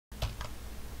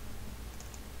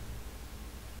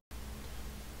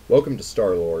Welcome to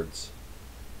Star Lords.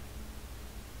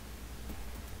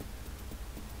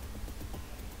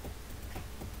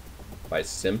 By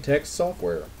Simtex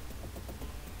Software.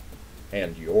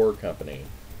 And your company.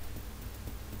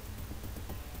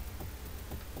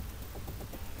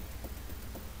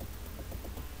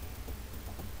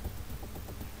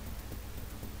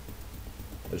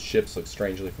 Those ships look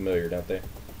strangely familiar, don't they?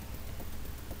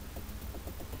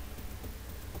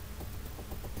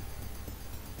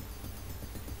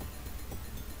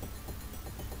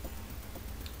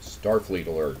 Starfleet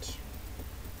alert.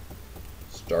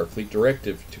 Starfleet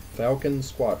directive to Falcon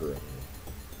Squadron.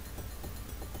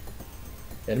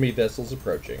 Enemy vessels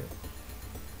approaching.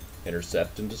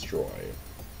 Intercept and destroy.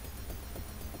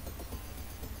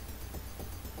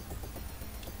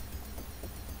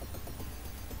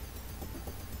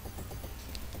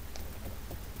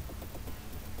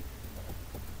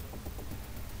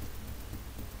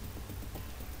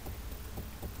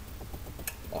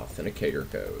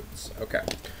 Authenticator codes. Okay.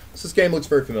 So this game looks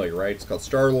very familiar, right? It's called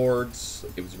Star Lords.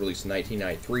 It was released in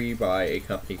 1993 by a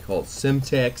company called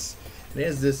Simtex. And it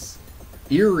has this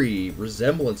eerie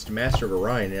resemblance to Master of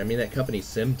Orion. I mean, that company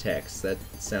Simtex, that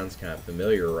sounds kind of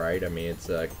familiar, right? I mean, it's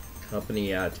a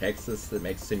company out of Texas that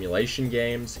makes simulation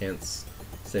games, hence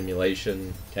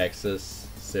Simulation, Texas,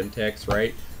 Simtex,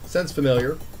 right? Sounds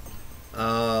familiar.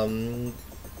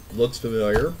 Looks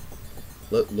familiar.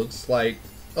 Looks like...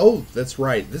 Oh, that's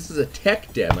right. This is a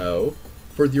tech demo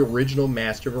for the original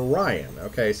Master of Orion.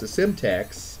 Okay, so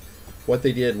Simtex, what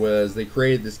they did was they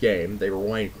created this game. They were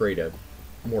wanting to create a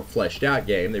more fleshed out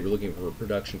game. They were looking for a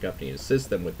production company to assist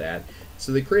them with that.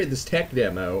 So they created this tech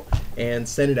demo and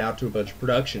sent it out to a bunch of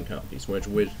production companies,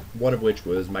 one of which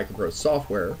was Microprose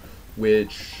Software,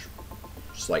 which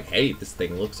was like, hey, this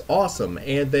thing looks awesome.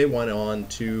 And they went on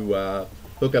to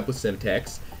hook up with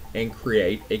Simtex and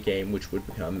create a game which would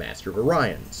become Master of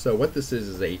Orion. So what this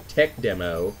is a tech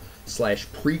demo /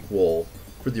 prequel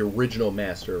for the original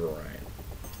Master of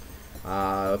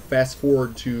Orion. Fast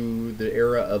forward to the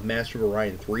era of Master of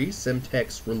Orion 3,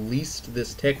 Simtex released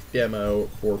this tech demo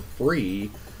for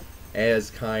free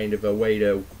as kind of a way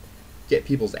to get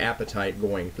people's appetite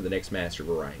going for the next Master of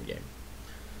Orion game.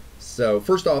 So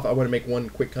first off, I want to make one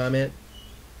quick comment.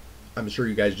 I'm sure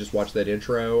you guys just watched that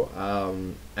intro.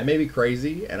 I may be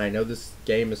crazy, and I know this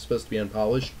game is supposed to be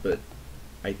unpolished, but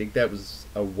I think that was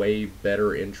a way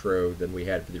better intro than we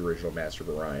had for the original Master of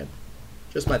Orion.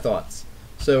 Just my thoughts.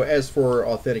 So as for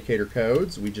authenticator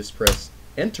codes, we just press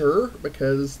enter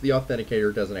because the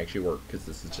authenticator doesn't actually work because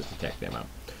this is just a tech demo.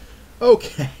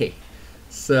 Okay,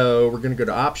 so we're going to go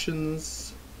to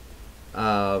options.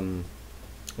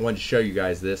 I wanted to show you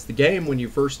guys this. The game, when you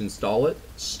first install it,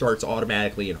 starts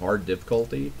automatically in hard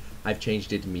difficulty. I've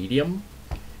changed it to medium.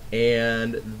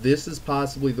 And this is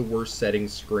possibly the worst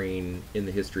settings screen in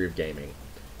the history of gaming.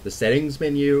 The settings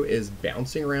menu is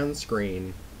bouncing around the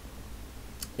screen.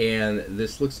 And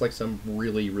this looks like some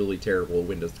really, really terrible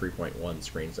Windows 3.1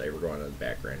 screens that were going on in the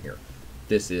background here.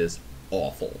 This is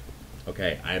awful.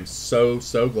 Okay, I am so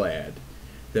glad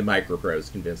that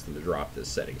Microprose convinced them to drop this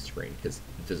settings screen because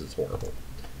this is horrible.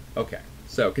 Okay,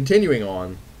 so continuing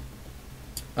on,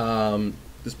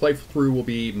 this playthrough will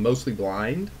be mostly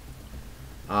blind.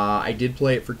 I did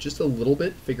play it for just a little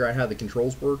bit, figure out how the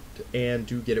controls worked, and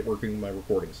to get it working with my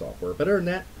recording software. But other than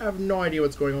that, I have no idea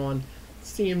what's going on.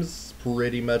 Seems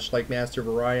pretty much like Master of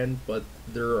Orion, but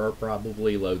there are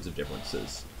probably loads of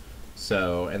differences.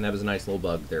 So, and that was a nice little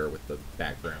bug there with the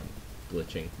background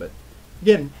glitching. But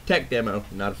again, tech demo,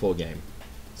 not a full game.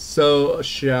 So,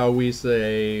 shall we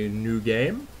say new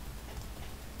game?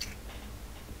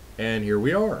 And here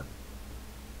we are.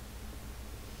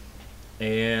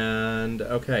 And,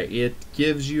 okay, it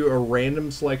gives you a random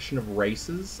selection of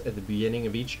races at the beginning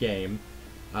of each game.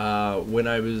 When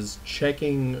I was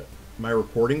checking my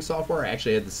recording software, I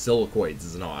actually had the silicoids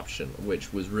as an option,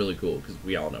 which was really cool, because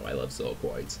we all know I love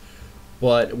silicoids.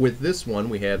 But with this one,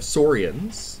 we have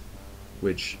Saurians,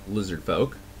 which, lizard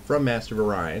folk, from Master of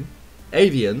Orion.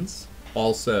 Avians,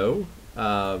 also,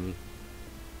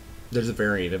 there's a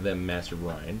variant of them in Master of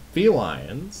Orion.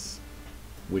 Felines,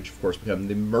 which of course become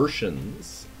the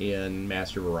Mercians in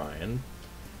Master of Orion.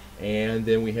 And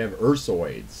then we have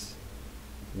Ursoids,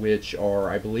 which are,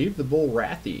 I believe, the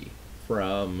Bullrathi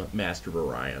from Master of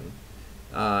Orion.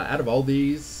 Out of all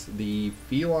these, the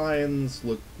felines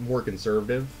look more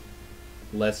conservative,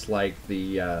 less like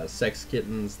the sex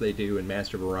kittens they do in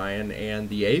Master of Orion, and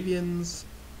the avians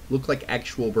look like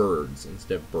actual birds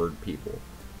instead of bird people.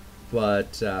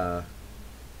 But,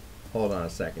 hold on a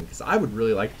second, because I would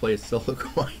really like to play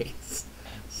Silicoids.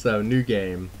 So, new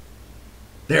game.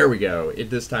 There we go.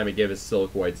 This time it gave us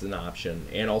silicoids an option,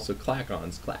 and also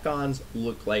clacons. Clacons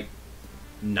look like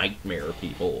nightmare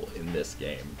people in this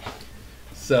game.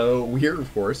 So we're,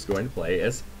 of course, going to play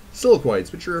as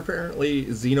silicoids, which are apparently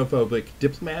xenophobic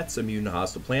diplomats immune to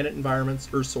hostile planet environments.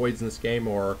 Ursoids in this game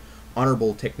are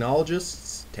honorable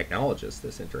technologists. Technologists,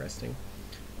 that's interesting.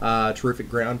 Terrific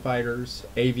ground fighters.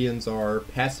 Avians are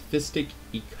pacifistic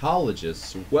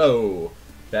ecologists. Whoa!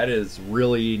 That is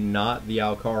really not the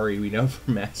Alkari we know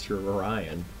from Master of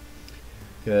Orion.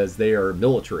 Because they are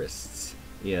militarists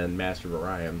in Master of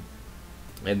Orion.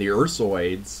 And the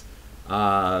Ursoids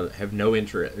have no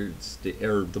interest,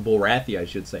 or the Bullrathi, I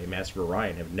should say, Master of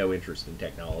Orion, have no interest in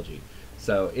technology.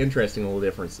 So, interesting little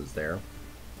differences there.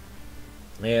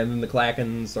 And then the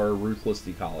Clackons are ruthless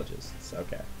ecologists.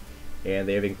 Okay. And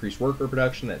they have increased worker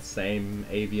production. That's the same.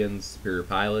 Avians, superior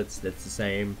pilots, that's the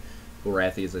same.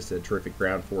 Bullrathi, as I said, terrific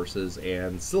ground forces.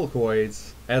 And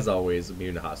silicoids, as always,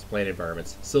 immune to hostile planet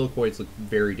environments. Silicoids look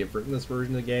very different in this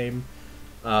version of the game.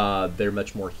 They're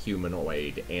much more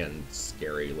humanoid and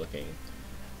scary looking.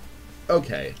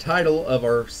 Okay, title of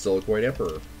our Silicoid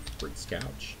Emperor. Fritz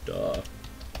Couch. Duh.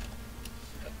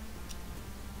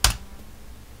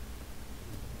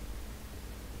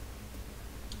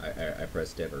 I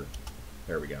pressed enter.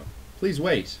 There we go. Please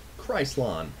wait.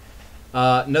 Chryslon.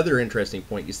 Another interesting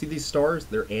point. You see these stars?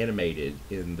 They're animated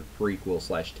in the prequel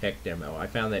 / tech demo. I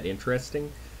found that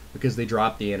interesting because they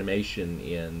dropped the animation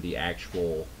in the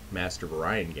actual Master of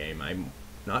Orion game. I'm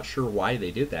not sure why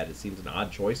they did that. It seems an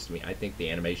odd choice to me. I think the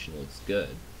animation looks good.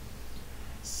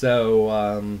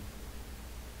 So,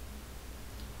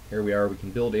 here we are. We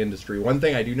can build industry. One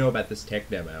thing I do know about this tech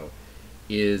demo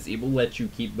is it will let you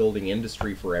keep building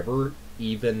industry forever,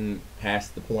 even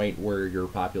past the point where your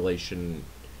population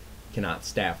cannot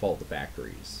staff all the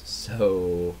factories.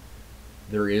 So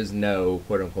there is no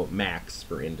quote-unquote max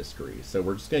for industry. So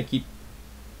we're just going to keep,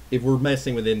 if we're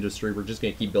messing with industry, we're just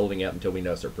going to keep building up until we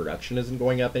notice our production isn't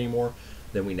going up anymore.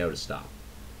 Then we know to stop.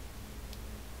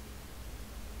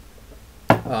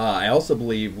 I also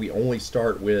believe we only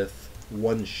start with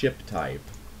one ship type,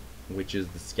 which is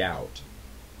the Scout.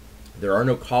 There are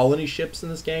no colony ships in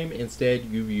this game. Instead,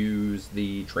 you use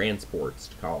the transports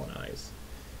to colonize.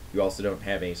 You also don't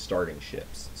have any starting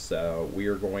ships. So we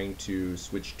are going to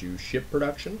switch to ship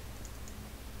production.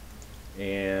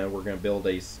 And we're going to build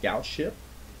a Scout ship.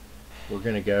 We're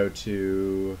going to go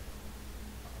to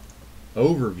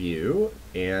Overview.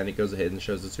 And it goes ahead and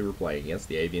shows us who we're playing against.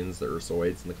 The Avians, the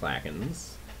Ursoids, and the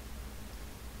Clackons.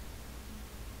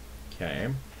 Okay.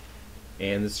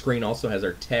 And the screen also has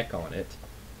our tech on it.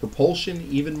 Propulsion,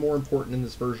 even more important in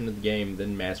this version of the game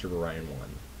than Master of Orion 1.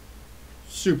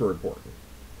 Super important.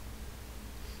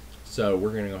 So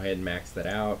we're going to go ahead and max that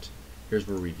out. Here's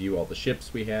where we view all the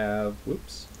ships we have.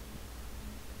 Whoops.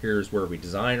 Here's where we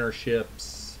design our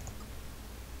ships.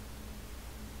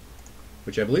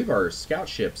 Which I believe our Scout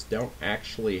ships don't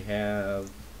actually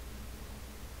have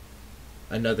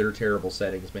another terrible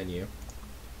settings menu.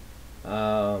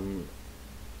 I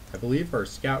believe our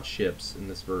Scout ships in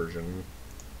this version,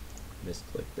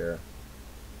 misclick there,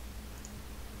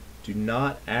 do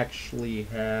not actually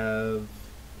have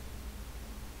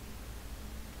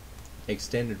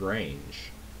extended range.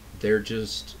 They're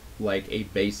just like a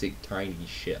basic tiny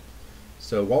ship.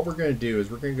 So what we're going to do is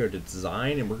we're going to go to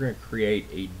design and we're going to create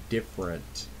a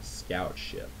different Scout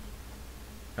ship.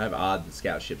 Kind of odd that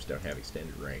Scout ships don't have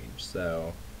extended range.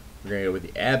 So we're going to go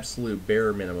with the absolute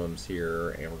bare minimums here,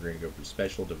 and we're going to go for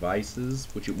special devices,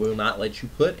 which it will not let you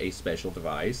put a special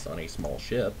device on a small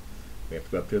ship. We have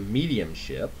to go up to a medium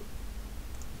ship.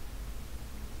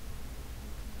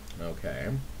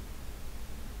 Okay.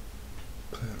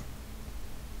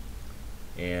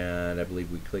 And I believe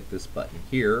we click this button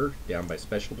here, down by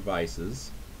special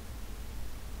devices.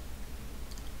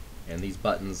 And these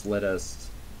buttons let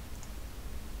us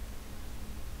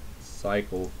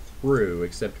cycle through,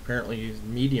 except apparently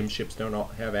medium ships don't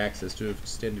all have access to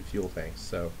extended fuel tanks.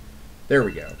 So there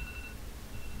we go.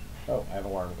 Oh, I have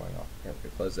an alarm going off. Here, we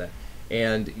close that.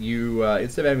 And you,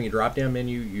 instead of having a drop-down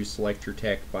menu, you select your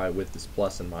tech with this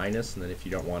plus and minus, and then if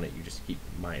you don't want it, you just keep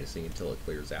minusing until it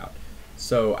clears out.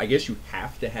 So I guess you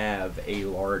have to have a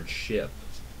large ship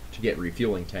to get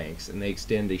refueling tanks, and they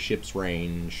extend a ship's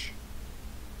range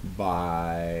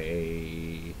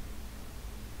by...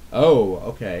 Oh,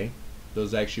 okay.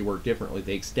 Those actually work differently.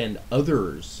 They extend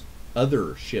other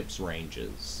ships'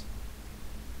 ranges.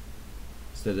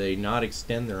 So they not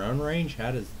extend their own range?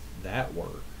 How does that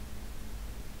work?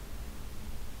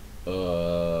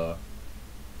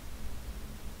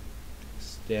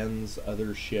 Extends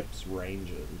other ships'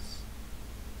 ranges.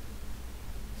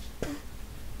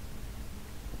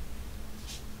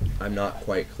 I'm not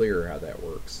quite clear how that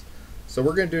works. So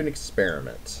we're going to do an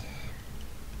experiment.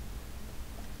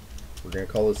 We're going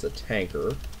to call this a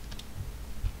tanker.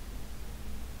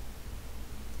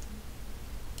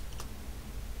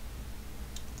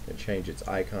 Going to change its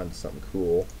icon to something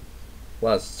cool. A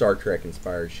lot of Star Trek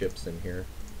inspired ships in here.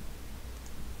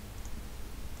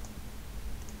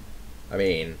 I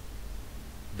mean,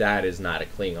 that is not a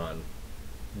Klingon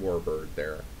warbird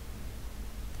there.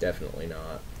 Definitely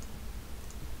not.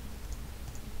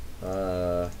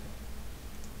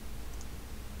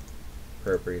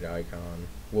 Appropriate icon.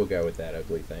 We'll go with that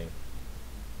ugly thing.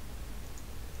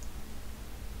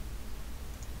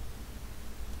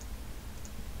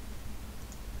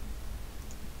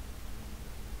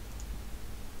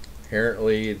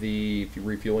 Apparently, the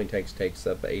refueling tanks takes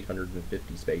up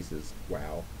 850 spaces.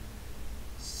 Wow.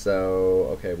 So,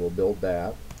 okay, we'll build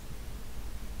that.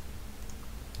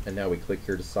 And now we click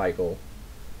here to cycle.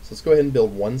 So let's go ahead and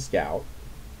build one scout.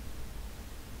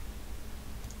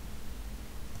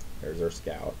 There's our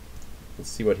scout. Let's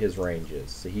see what his range is.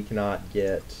 So he cannot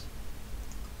get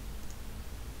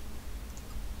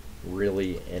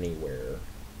really anywhere.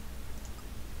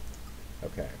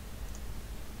 Okay.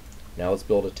 Now let's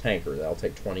build a tanker. That'll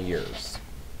take 20 years.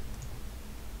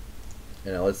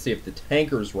 And now let's see if the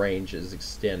tanker's range is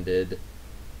extended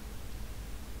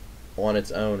on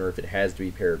its own or if it has to be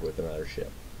paired with another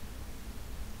ship.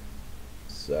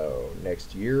 So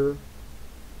next year.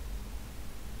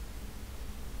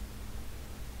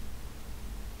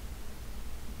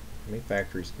 How many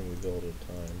factories can we build at a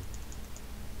time?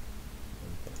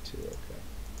 1.2, okay.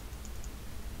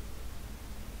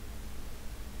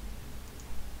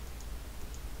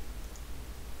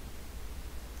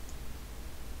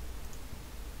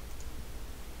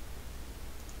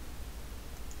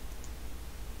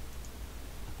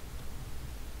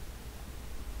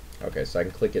 Okay, so I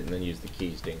can click it and then use the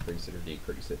keys to increase it or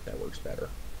decrease it. That works better.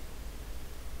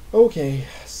 Okay,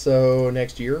 so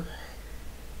next year.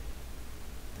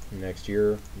 Next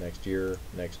year, next year,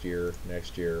 next year,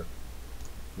 next year,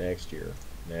 next year,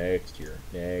 next year,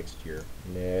 next year,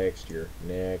 next year,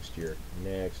 next year,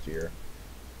 next year,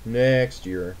 next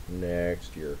year,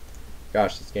 next year.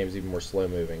 Gosh, this game's even more slow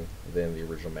moving than the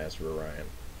original Master of Orion.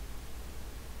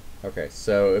 Okay,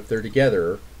 so if they're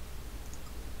together,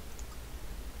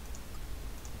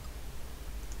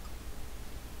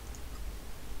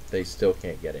 they still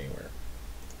can't get anywhere.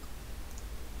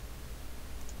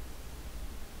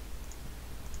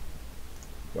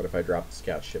 What if I drop the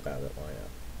scout ship out of that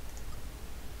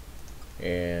lineup?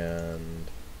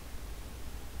 And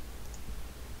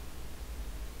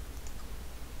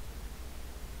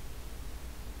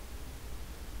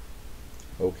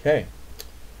okay.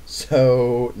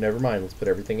 So never mind, let's put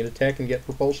everything into tech and get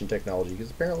propulsion technology,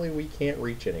 because apparently we can't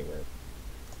reach anywhere.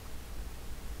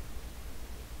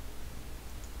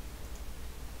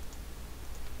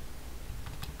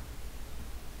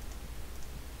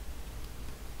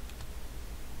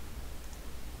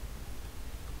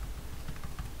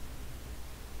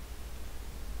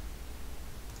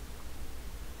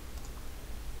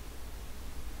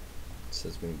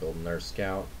 Says we can build another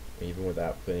scout even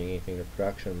without putting anything to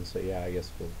production, so yeah, I guess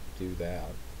we'll do that.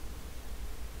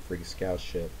 Freak scout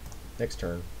ship. Next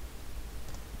turn.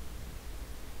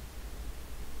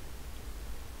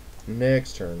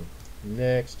 Next turn.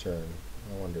 Next turn.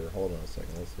 I wonder, hold on a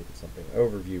second, let's look at something.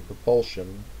 Overview,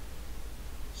 propulsion,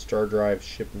 star drive,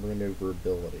 ship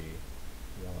maneuverability,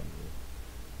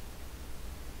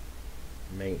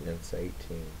 1. Maintenance, 18%.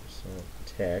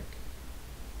 Tech.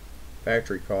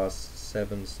 Factory costs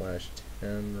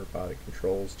 7/10. Robotic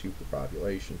controls 2 per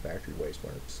population. Factory waste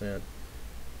 100%.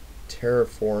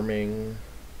 Terraforming.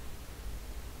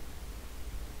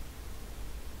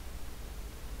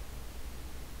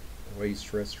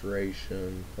 Waste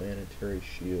restoration. Planetary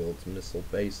shields. Missile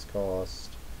base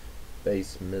cost.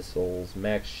 Base missiles.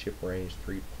 Max ship range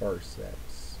 3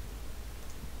 parsecs.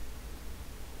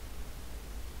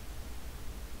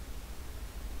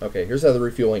 Okay, here's how the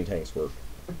refueling tanks work.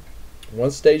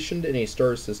 Once stationed in a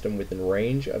star system within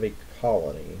range of a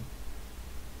colony,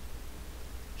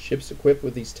 ships equipped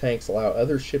with these tanks allow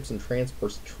other ships and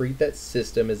transports to treat that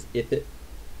system as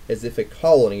if a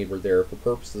colony were there for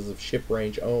purposes of ship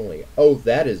range only. Oh,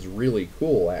 that is really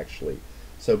cool, actually.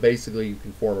 So basically, you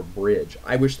can form a bridge.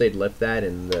 I wish they'd left that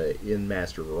in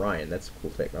Master of Orion. That's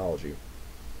cool technology.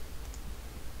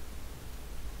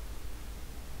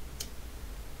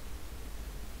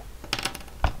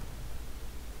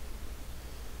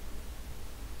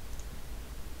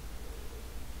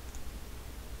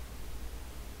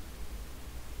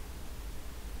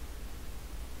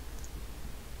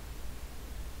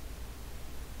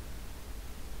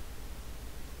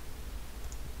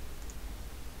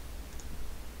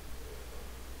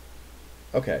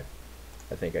 Okay,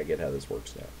 I think I get how this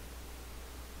works now.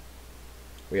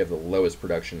 We have the lowest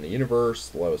production in the universe,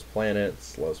 the lowest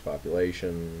planets, lowest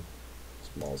population,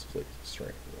 smallest fleet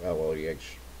strength. Oh, well, you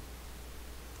actually...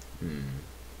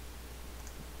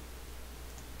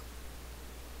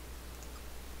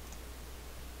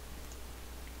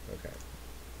 Okay.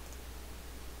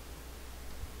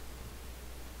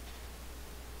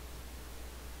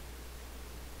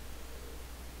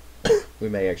 We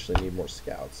may actually need more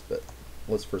scouts, but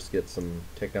let's first get some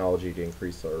technology to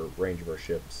increase our range of our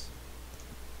ships.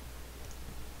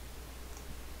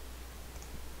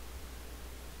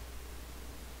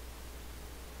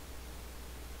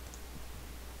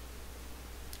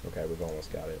 Okay, we've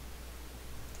almost got it.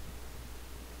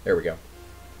 There we go.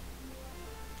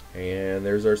 And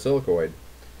there's our silicoid.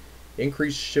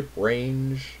 Increased ship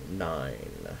range 9.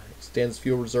 Extends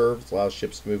fuel reserves, allows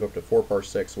ships to move up to 4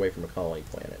 parsecs away from a colony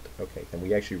planet. Okay, can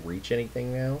we actually reach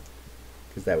anything now?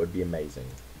 Because that would be amazing.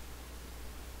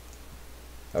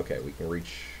 Okay, we can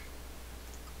reach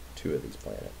 2 of these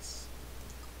planets.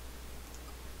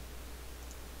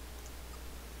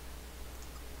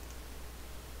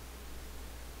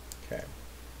 Okay.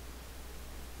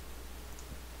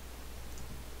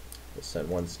 We'll send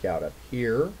 1 scout up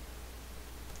here.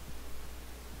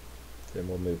 Then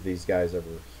we'll move these guys over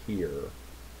here.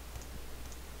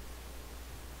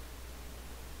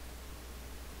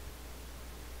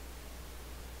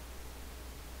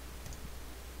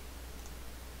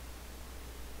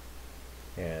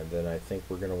 And then I think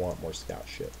we're going to want more scout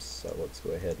ships. So let's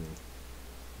go ahead and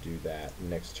do that.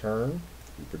 Next turn,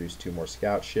 we produce 2 more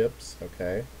scout ships.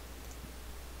 Okay.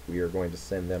 We are going to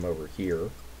send them over here.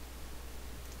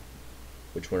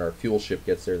 Which when our fuel ship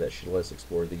gets there, that should let us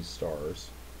explore these stars.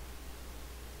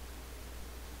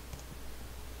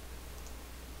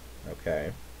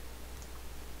 Okay.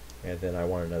 And then I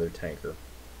want another tanker.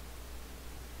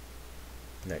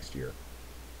 Next year.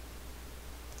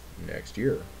 Next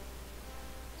year.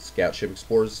 Scout ship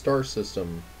explores the star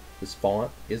system. This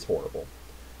font is horrible.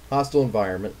 Hostile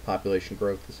environment. Population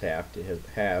growth is halved. It has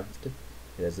halved.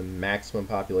 It has a maximum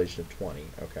population of 20.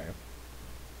 Okay.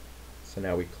 So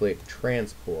now we click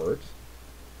transport.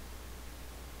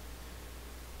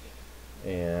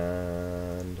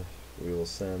 And we will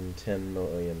send 10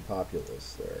 million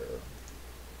populace there.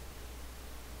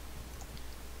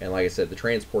 And like I said, the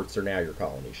transports are now your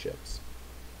colony ships.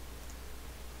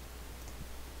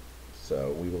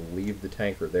 So we will leave the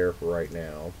tanker there for right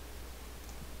now.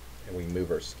 And we move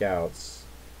our scouts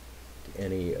to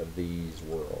any of these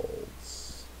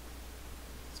worlds.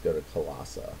 Let's go to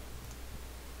Colossa.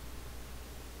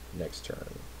 Next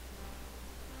turn.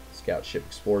 Scout ship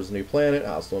explores a new planet,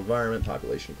 hostile environment,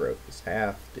 population growth is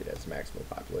halved. It has maximum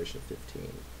population of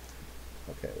 15.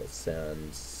 Okay, let's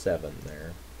send 7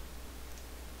 there.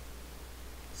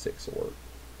 6 will work.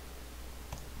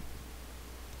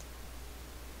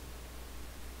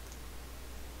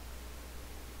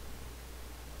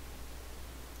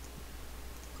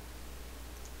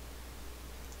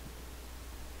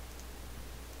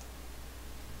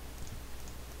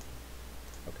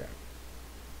 Okay.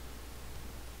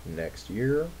 Next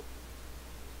year.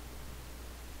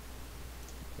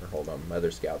 Or hold on,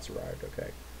 Mother Scouts arrived.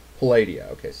 Okay. Palladia.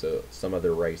 Okay, so some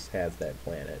other race has that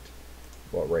planet.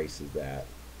 What race is that?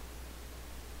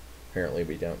 Apparently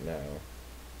we don't know.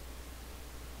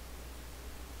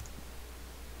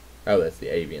 Oh, that's the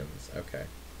avians. Okay.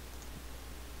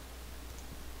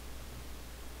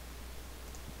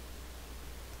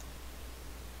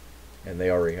 And they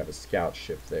already have a scout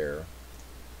ship there.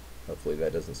 Hopefully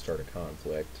that doesn't start a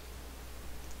conflict.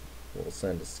 We'll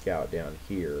send a scout down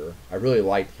here. I really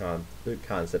like the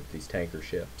concept of these tanker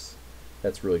ships.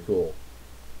 That's really cool.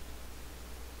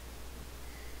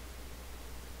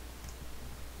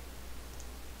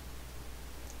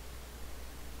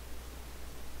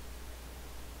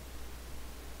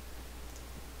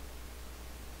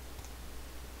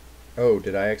 Oh,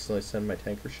 did I accidentally send my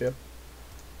tanker ship?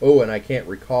 Oh, and I can't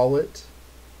recall it.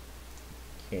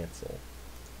 Cancel.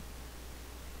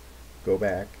 Go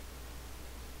back.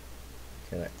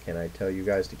 Can I tell you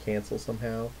guys to cancel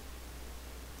somehow?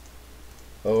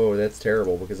 Oh, that's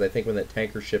terrible, because I think when that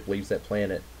tanker ship leaves that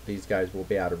planet, these guys will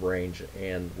be out of range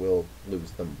and we'll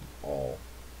lose them all.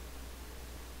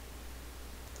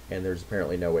 And there's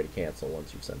apparently no way to cancel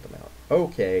once you've sent them out.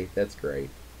 Okay, that's great.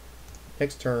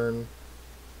 Next turn.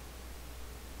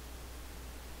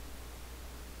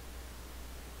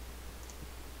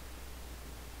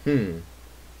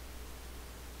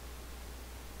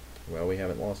 Well, we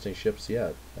haven't lost any ships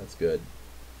yet. That's good.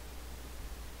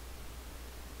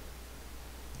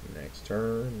 Next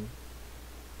turn.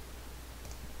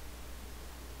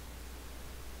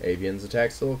 Avians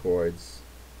attack silicoids.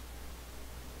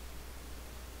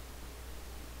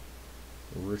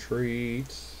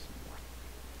 Retreat.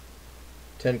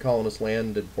 10 colonists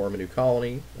land and form a new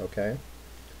colony. Okay.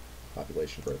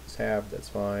 Population growth is halved. That's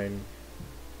fine.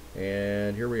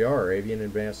 And here we are, Avian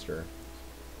Ambassador.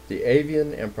 The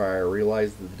Avian Empire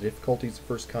realized the difficulties of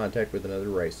first contact with another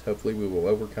race. Hopefully we will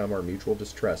overcome our mutual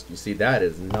distrust. You see, that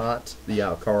is not the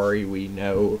Alkari we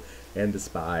know and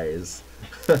despise.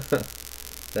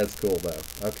 That's cool,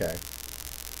 though. Okay.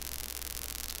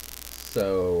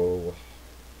 So,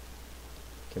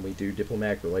 can we do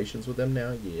diplomatic relations with them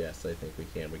now? Yes, I think we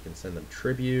can. We can send them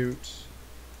tribute.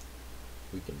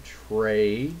 We can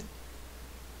trade.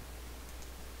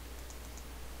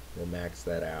 We'll max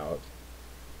that out.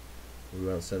 We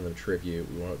won't send them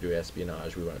tribute. We won't do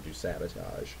espionage. We won't do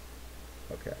sabotage.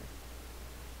 Okay.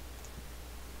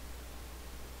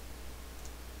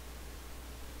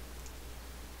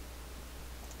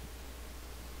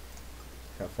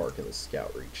 How far can the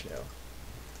scout reach now?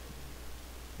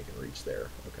 It can reach there.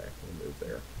 Okay, we'll move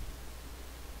there.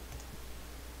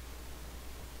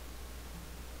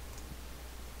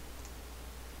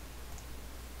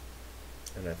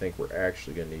 And I think we're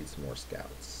actually going to need some more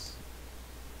scouts.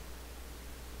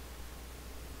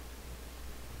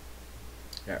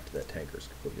 After that tanker's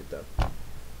completed, though.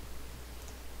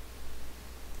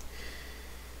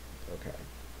 Okay.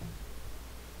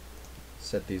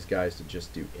 Set these guys to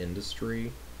just do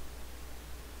industry.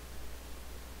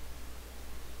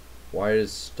 Why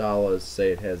does Stala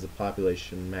say it has a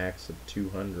population max of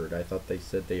 200? I thought they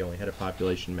said they only had a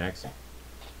population max of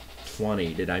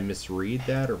 20. Did I misread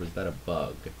that, or was that a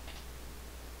bug?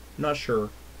 I'm not sure.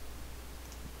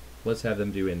 Let's have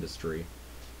them do industry.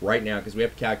 Right now, because we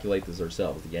have to calculate this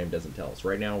ourselves, the game doesn't tell us.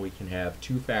 Right now we can have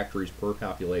 2 factories per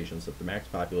population, so if the max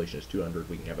population is 200,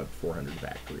 we can have up to 400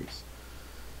 factories.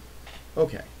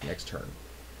 Okay, next turn.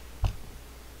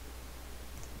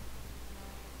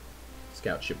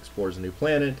 Scout ship explores a new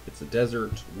planet. It's a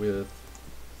desert with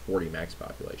 40 max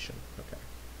population. Okay.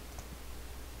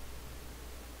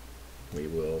 We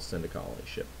will send a colony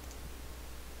ship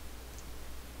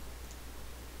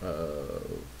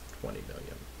of 20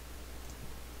 million.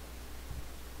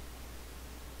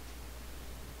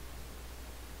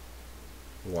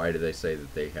 Why do they say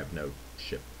that they have no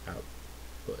ship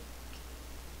output?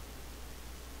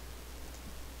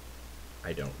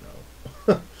 I don't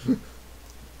know.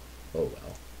 Oh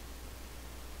well.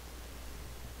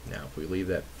 Now, if we leave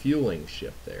that fueling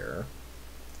ship there,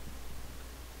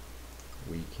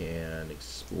 we can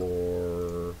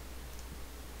explore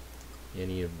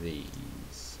any of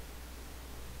these.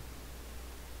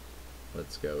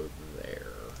 Let's go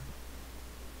there.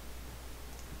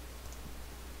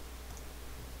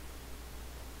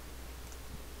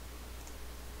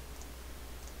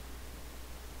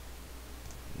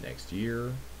 Next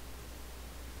year,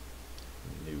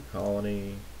 new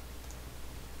colony,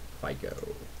 FICO.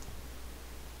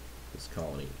 This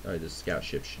colony, this scout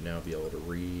ship should now be able to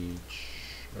reach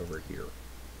over here.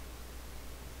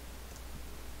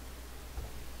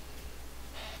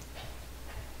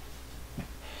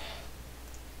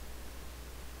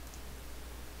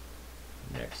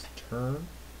 Next turn,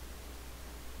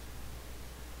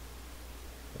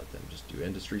 let them just do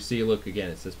industry. See, look again,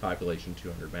 it says population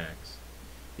 200 max.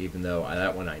 Even though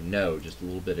that one I know just a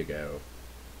little bit ago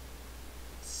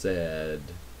said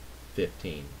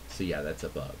 15. So yeah, that's a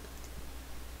bug.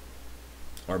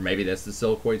 Or maybe that's the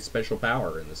Silicoid's special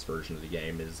power in this version of the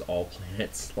game, is all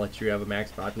planets let you have a max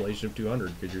population of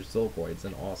 200 because you're Silicoids,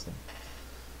 and awesome.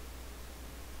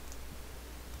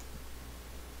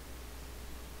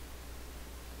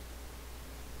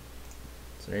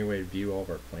 Is there any way to view all of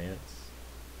our planets?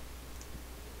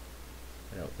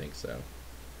 I don't think so.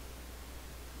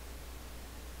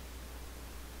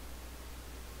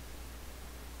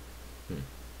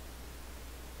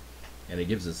 And it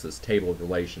gives us this table of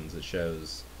relations that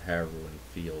shows how everyone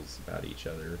feels about each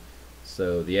other.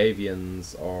 So the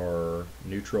Avians are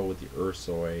neutral with the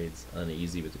Ursoids,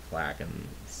 uneasy with the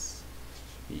Klakens.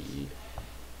 The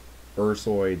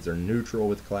Ursoids are neutral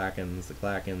with Klakens. The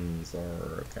Klakens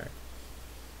are okay.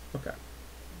 Okay.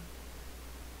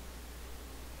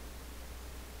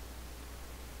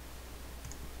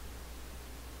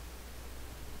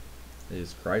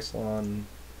 Is Chrysalon?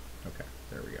 Okay,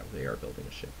 there we go. They are building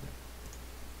a ship now.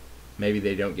 Maybe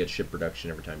they don't get ship production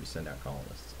every time you send out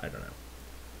colonists. I don't know.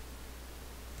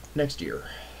 Next year.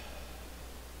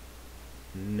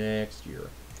 Next year.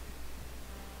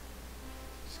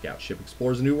 Scout ship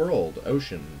explores a new world.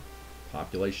 Ocean.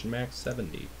 Population max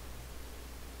 70.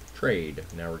 Trade.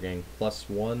 Now we're getting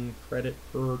 +1 credit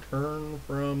per turn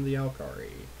from the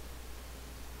Alkari.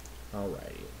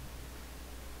 Alrighty.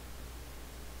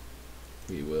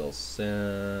 We will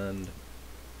send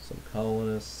some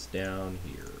colonists down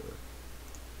here.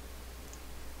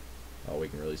 All we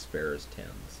can really spare is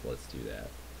 10s. Let's do that.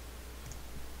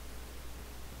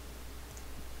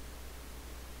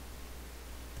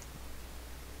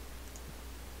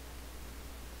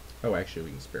 Oh, actually,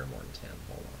 we can spare more than 10.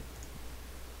 Hold on.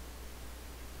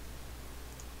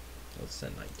 Let's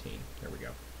send 19. There we go.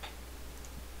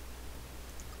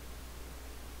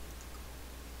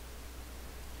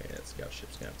 Okay, that scout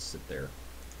ship's gonna have to sit there.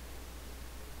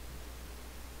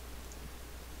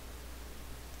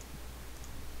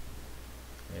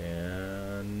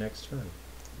 And next turn.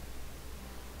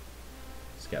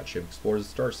 Scout ship explores the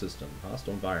star system.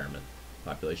 Hostile environment.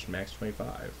 Population max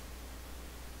 25.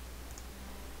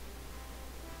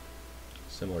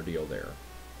 Similar deal there.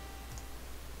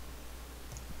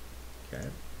 Okay,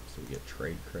 so we get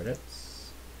trade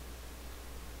credits.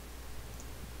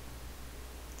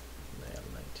 And they have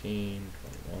 19,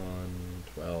 21,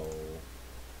 12.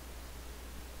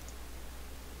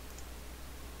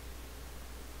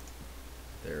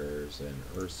 There's an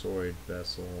Ursoid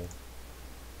vessel.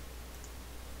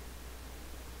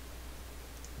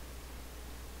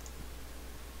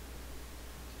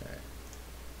 Okay.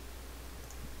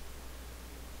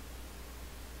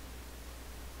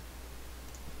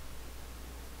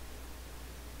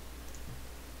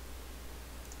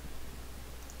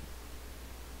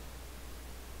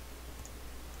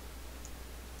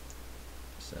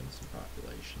 Send some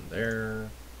population there.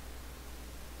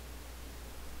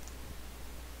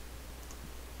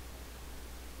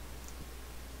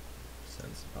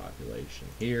 Send some population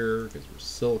here, because we're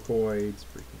silicoids,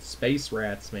 freaking space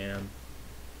rats, man.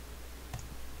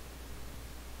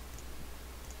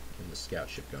 Can the scout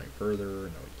ship going further? No,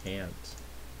 we can't.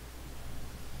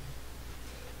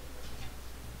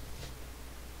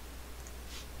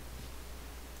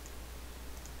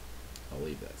 I'll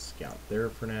leave that scout there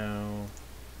for now.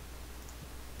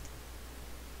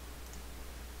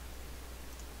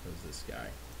 Who's this guy?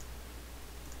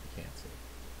 Cancel.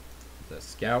 The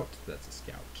scout, that's a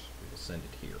scout. We will send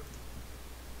it here.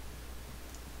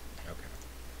 Okay.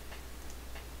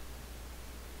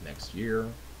 Next year,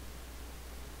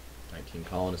 19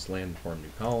 colonists land and form a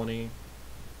new colony.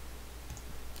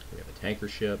 We have a tanker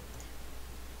ship.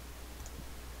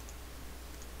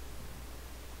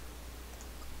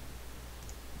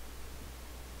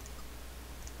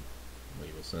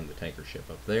 We will send the tanker ship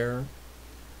up there.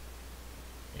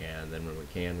 And then when we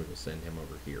can, we will send him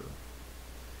over here.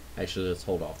 Actually, let's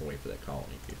hold off and wait for that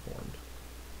colony to be formed.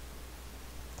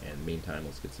 And in the meantime,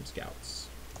 let's get some scouts.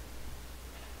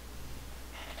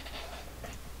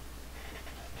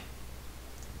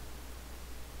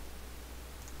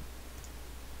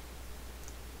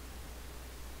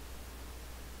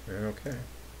 Okay.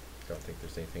 Don't think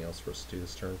there's anything else for us to do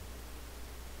this turn.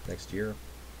 Next year.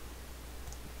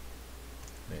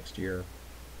 Next year.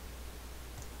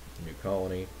 New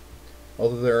colony.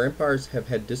 Although their empires have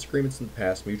had disagreements in the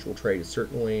past, mutual trade is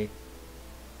certainly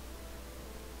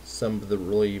some of the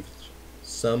relieved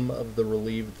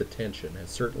the tension.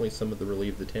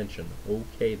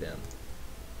 Okay then.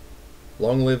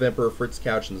 Long live Emperor Fritz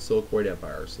Couch and the Silicoid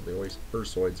Empire. So the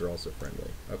Ursoids are also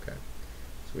friendly. Okay.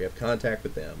 So we have contact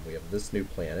with them. We have this new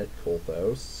planet,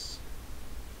 Kolthos.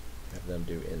 Have them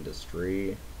do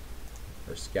industry.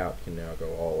 Our scout can now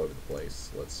go all over the place.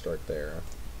 Let's start there.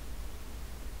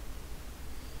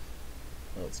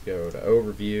 Let's go to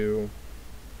overview,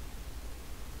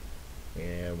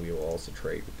 and we will also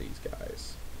trade with these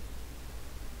guys.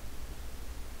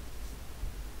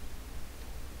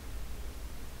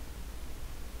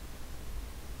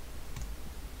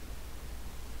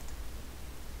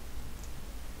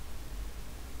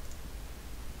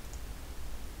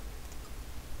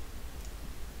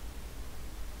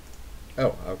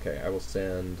 Oh, okay, I will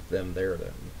send them there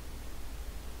then.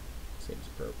 Seems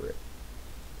appropriate.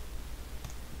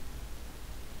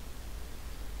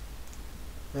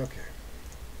 Okay.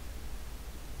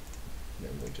 And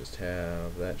then we just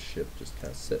have that ship just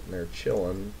kind of sitting there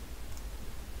chilling.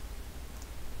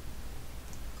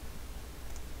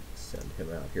 Send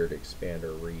him out here to expand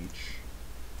our reach.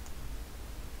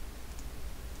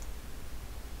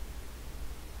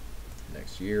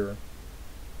 Next year.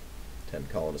 10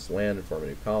 colonists land and form a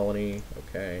new colony.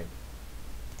 Okay.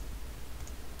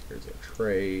 Here's our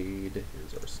trade.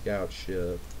 Here's our scout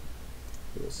ship.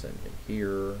 We will send him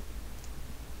here.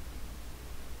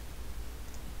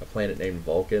 A planet named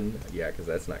Vulcan? Yeah, because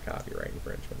that's not copyright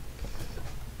infringement.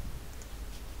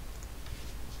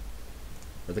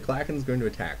 Are the Klakens going to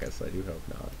attack us? I do hope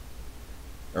not.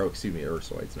 Oh, excuse me,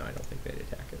 Ursoids. No, I don't think they'd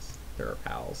attack us. They're our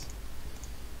pals.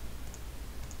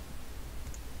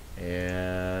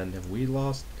 And have we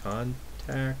lost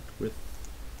contact with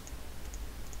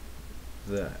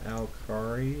the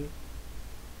Alkari?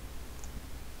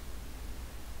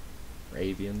 Or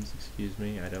avians, excuse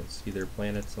me. I don't see their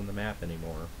planets on the map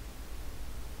anymore.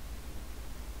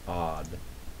 Odd.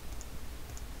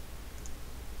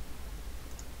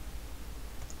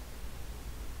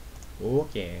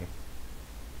 Okay.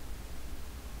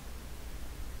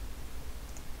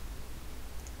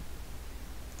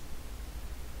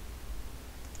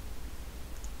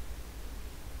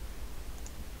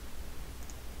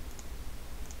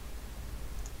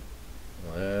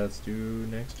 Let's do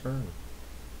next turn.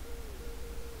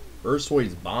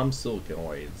 Ursoids bomb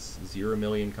silicoids. 0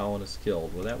 million colonists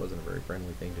killed. Well, that wasn't a very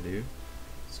friendly thing to do.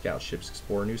 Scout ships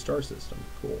explore a new star system.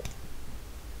 Cool.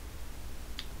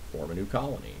 Form a new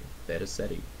colony. Theta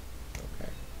Ceti.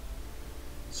 Okay.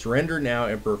 Surrender now,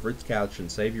 Emperor Fritz Couch,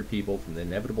 and save your people from the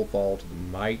inevitable fall to the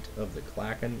might of the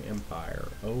Klaken Empire.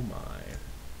 Oh my.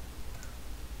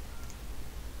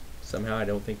 Somehow I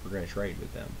don't think we're going to trade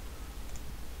with them.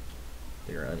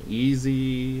 They're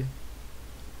uneasy.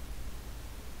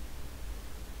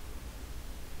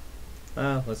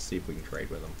 Let's see if we can trade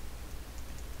with them.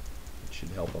 It should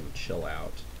help them chill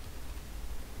out.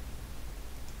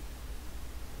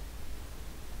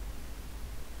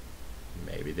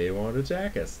 Maybe they won't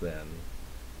attack us then.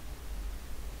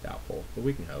 Doubtful, but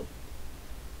we can hope.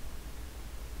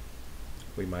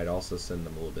 We might also send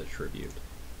them a little bit of tribute.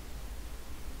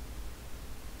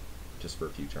 Just for a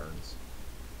few turns.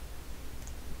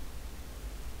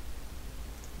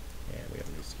 And we have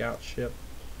a new scout ship.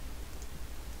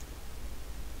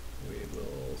 We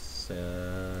will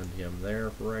send him there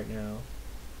for right now.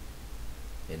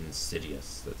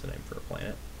 Insidious, that's a name for a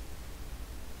planet.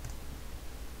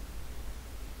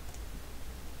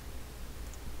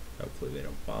 Hopefully they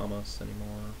don't bomb us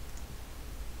anymore.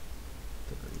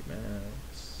 30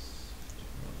 max.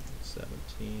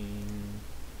 17.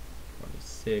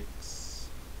 26.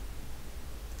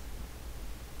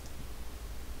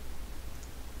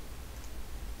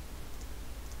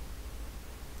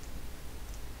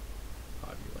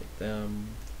 Populate them.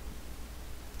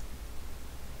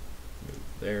 Move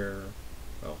there.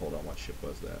 Oh, hold on, what ship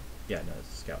was that? Yeah, no,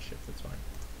 it's a scout ship, that's fine.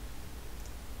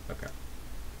 Okay.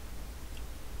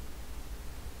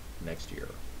 Next year.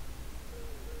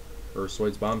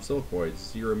 Ursoids bomb silicoids,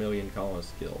 0 million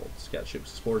colonists killed. Scout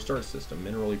ships explore star system,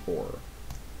 minerally poor.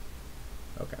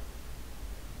 Okay.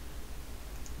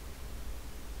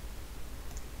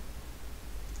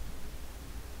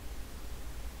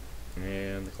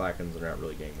 And the Klakens are not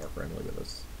really getting more friendly with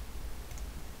us.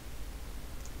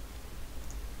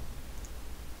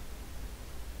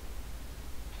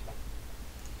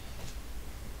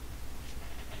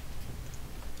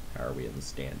 How are we in the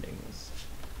standings?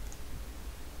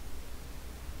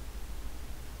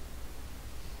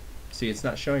 See, it's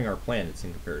not showing our planets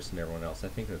in comparison to everyone else. I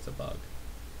think that's a bug.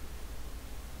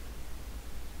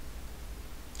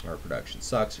 Our production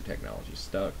sucks, our technology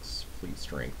sucks, fleet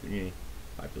strength, meh.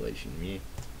 Population, meh.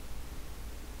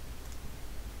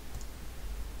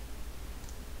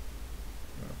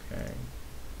 Okay.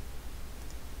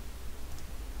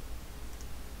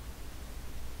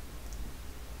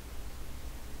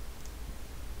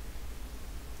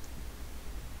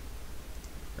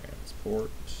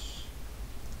 Transport.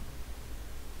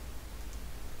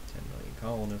 10 million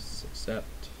colonists, accept.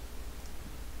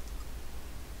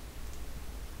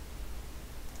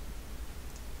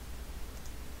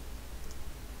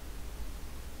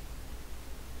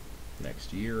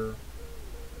 Next year.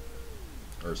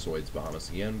 Ursoids bomb us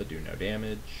again, but do no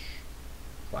damage.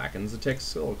 Klakens attack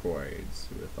silicoids.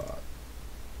 Who would have thought?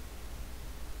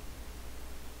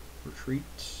 Retreat.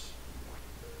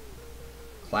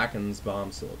 Klakens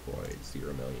bomb silicoids.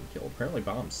 0 million killed. Apparently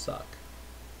bombs suck.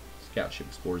 Scout ship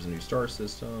explores a new star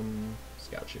system.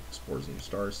 Scout ship explores a new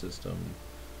star system.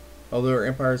 Although our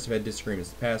empires have had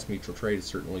disagreements in the past, mutual trade is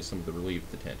certainly some of the relief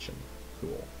of the tension.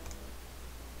 Cool.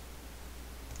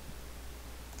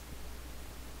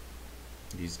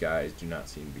 These guys do not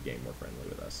seem to be getting more friendly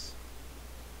with us.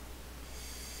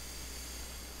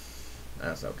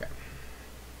 That's okay.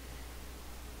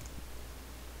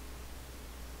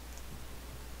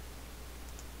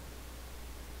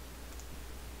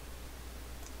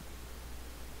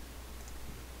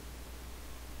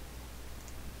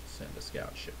 Send a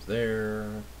scout ship there.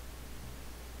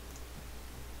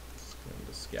 Send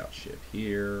a scout ship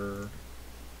here.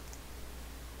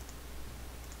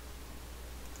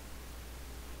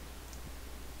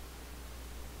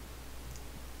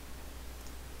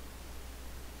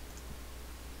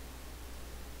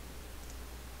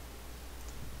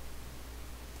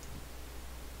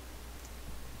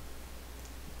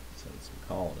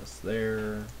 colonists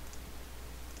there.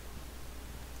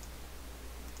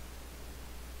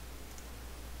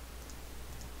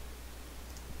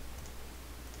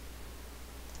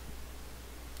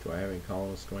 Do I have any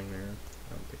colonists going there?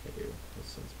 I don't think I do.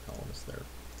 Let's send some colonists there.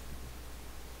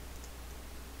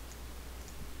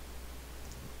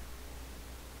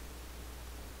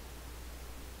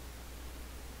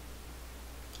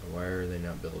 Why are they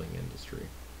not building industry?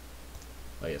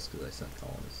 Oh yes, because I sent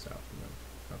colonists out from them.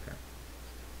 Okay.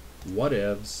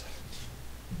 Whatevs.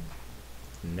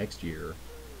 Next year,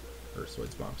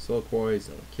 Ursoids bomb silicoids,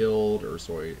 and killed.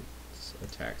 Ursoids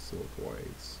attack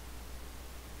silicoids.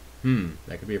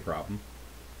 That could be a problem.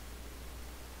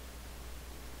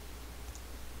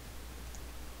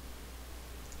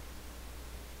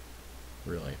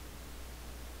 Really?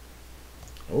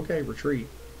 Okay, retreat.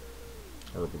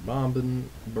 Or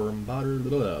bombardments.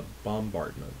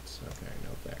 Okay,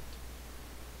 no effect.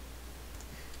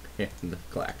 And the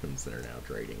Clackens that are now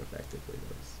trading effectively.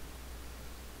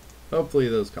 Hopefully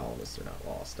those colonists are not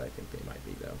lost. I think they might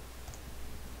be, though.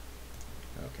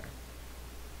 Okay.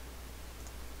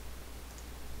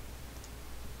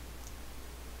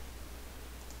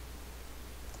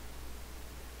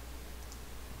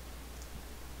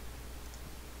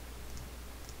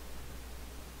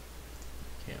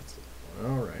 Cancel.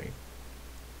 Alrighty.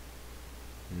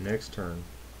 Next turn.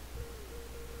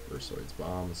 Ursoids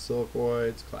bomb the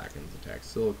silicoids. Clackens attack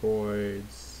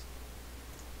silicoids.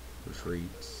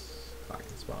 Retreats.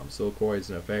 Clackens bomb silicoids.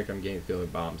 In effect, I'm getting the feeling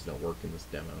bombs don't work in this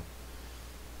demo.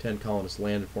 10 colonists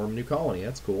land and form a new colony.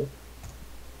 That's cool.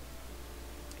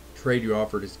 Trade you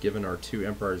offered has given our 2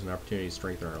 empires an opportunity to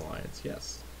strengthen our alliance.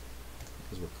 Yes.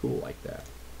 Because we're cool like that.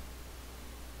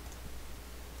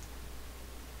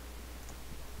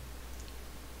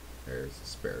 There's a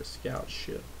spare scout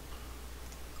ship.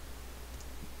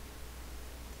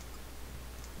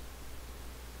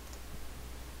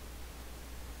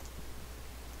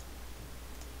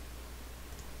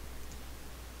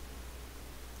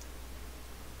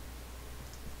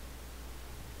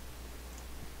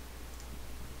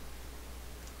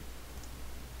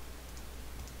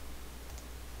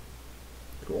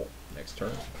 Cool. Next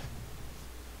turn.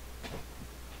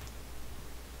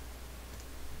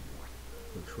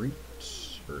 Retreat.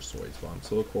 Ursoids bomb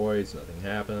silicoids, nothing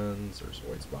happens.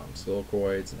 Ursoids bomb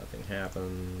silicoids, nothing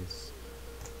happens.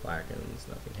 Clackens,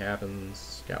 nothing happens.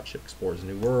 Scout ship explores a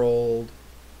new world.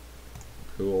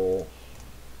 Cool.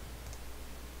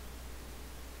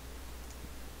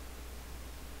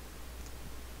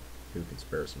 Who can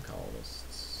spare some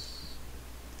colonists?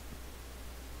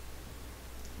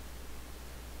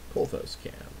 Kolthos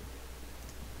can.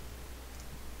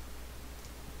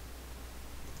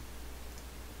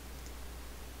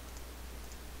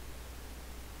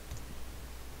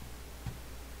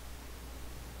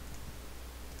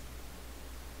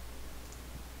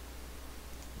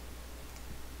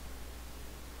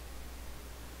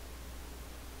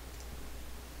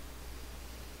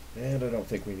 And I don't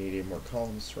think we need any more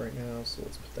columns right now, so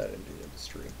let's put that into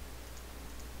industry.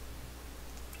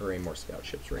 Or any more scout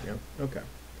ships right now. Okay.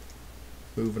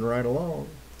 Moving right along.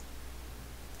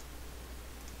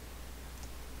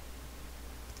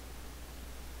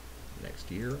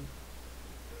 Next year.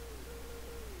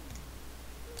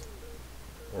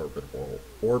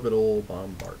 Orbital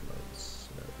bombardments.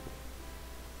 No.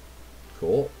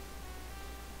 Cool.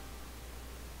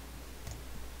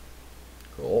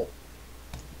 Cool.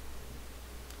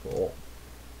 Cool.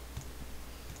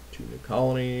 2 new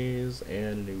colonies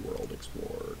and a new world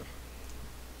explored.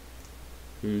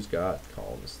 Who's got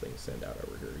columnist things sent out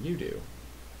over here? You do. You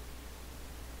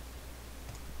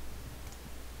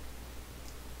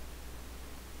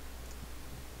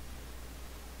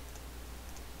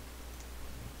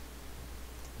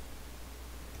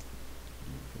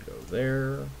can go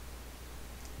there.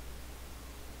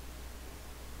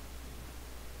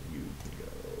 You can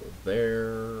go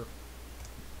there.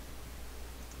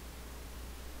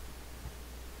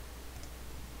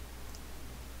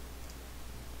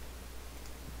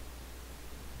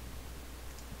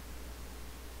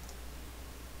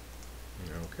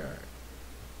 Okay.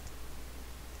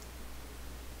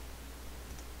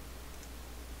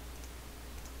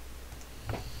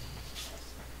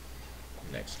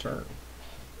 Next turn.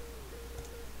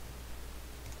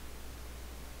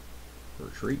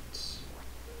 Retreat.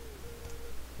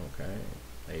 Okay.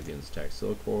 Avians attack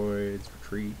silicoids.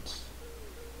 Retreat.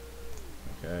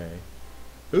 Okay.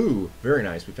 Ooh, very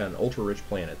nice. We found an ultra-rich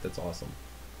planet. That's awesome.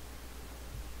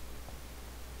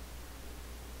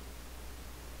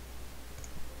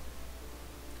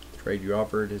 The trade you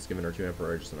offered has given our 2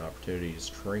 emperors an opportunity to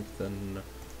strengthen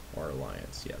our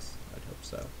alliance. Yes, I'd hope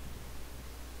so.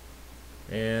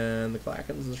 And the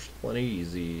Klakens are plenty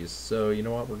easy, so you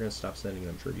know what? We're going to stop sending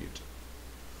them tribute.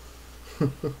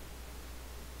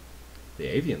 The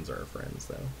Avians are our friends,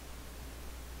 though.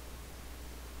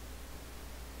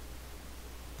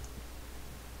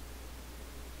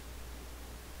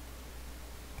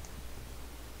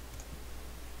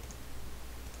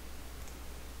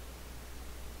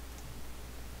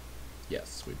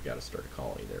 Yes, we've got to start a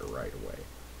colony there right away.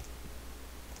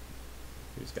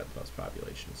 Who's got the most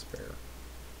population to spare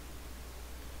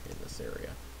in this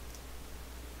area?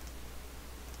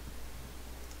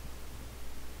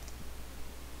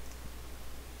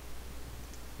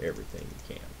 Everything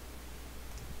you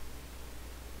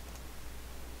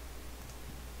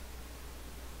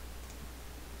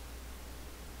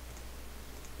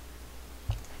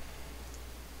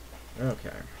can.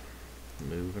 Okay,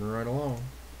 moving right along.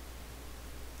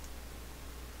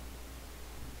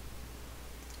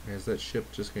 Is that ship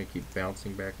just going to keep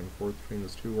bouncing back and forth between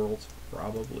those two worlds?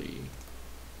 Probably.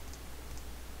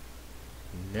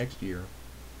 Next year.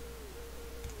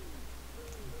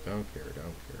 Don't care,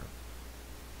 don't care.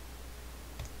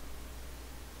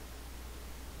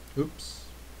 Oops.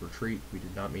 Retreat. We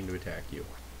did not mean to attack you.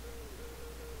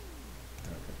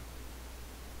 Okay.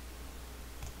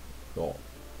 Cool.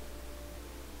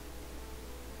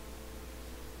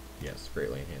 Yes,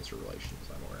 greatly enhance your relations,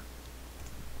 I'm aware.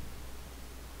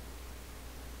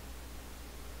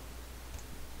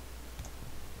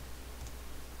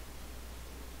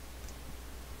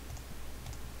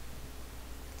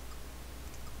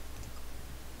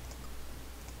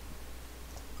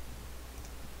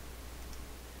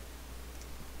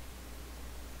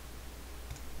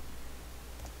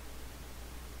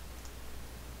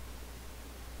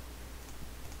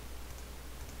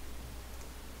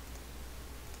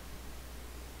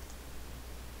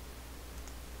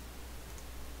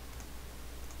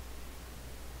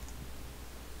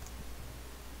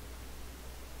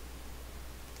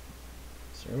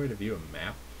 Is there a way to view a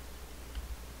map?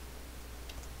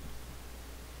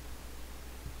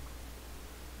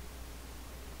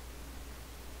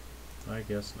 I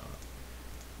guess not.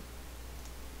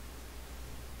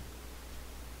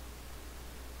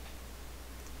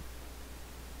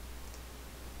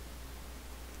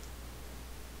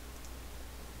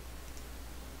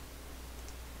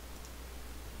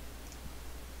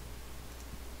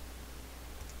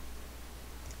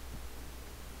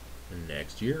 And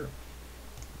next year.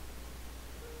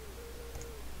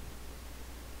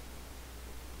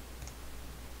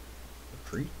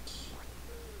 Retreat.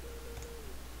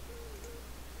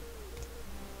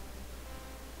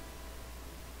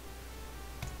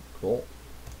 Cool.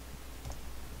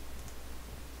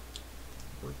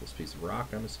 Worthless piece of rock,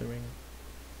 I'm assuming.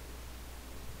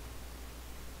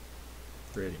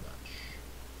 Pretty much.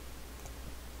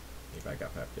 If I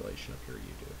got population up here, you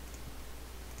do.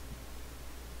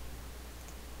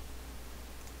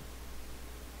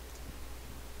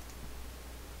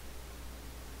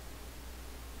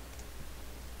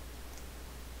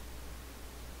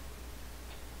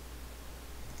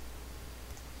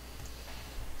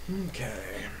 Okay.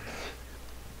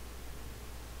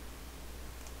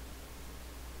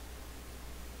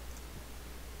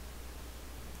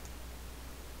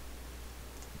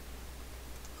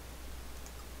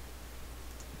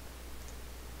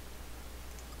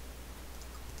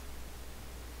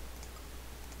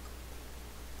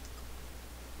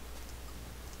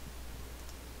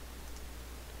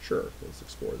 Sure, let's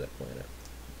explore that planet.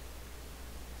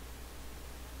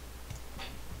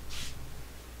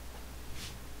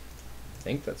 I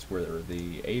think that's where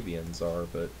the Avians are,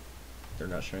 but they're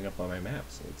not showing up on my map,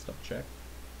 so let's double check.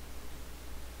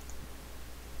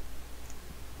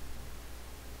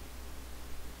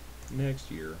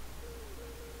 Next year.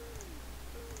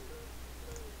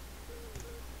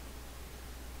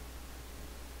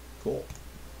 Cool.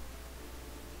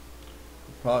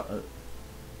 The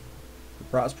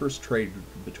prosperous trade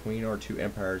between our two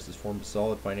empires has formed a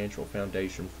solid financial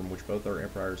foundation from which both our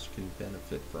empires can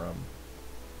benefit from.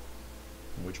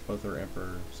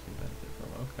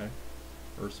 Okay.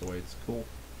 Ursoids, cool.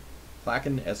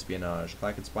 Klaken espionage.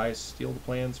 Klaken spies steal the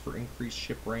plans for increased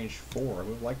ship range 4. I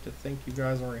would like to think you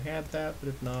guys already had that, but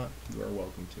if not, you are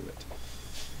welcome to it.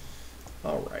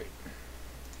 Alright.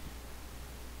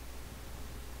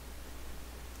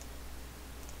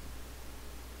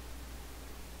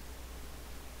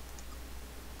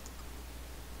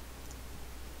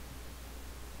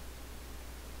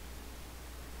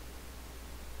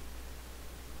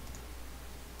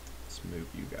 Let's move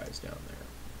you guys down there.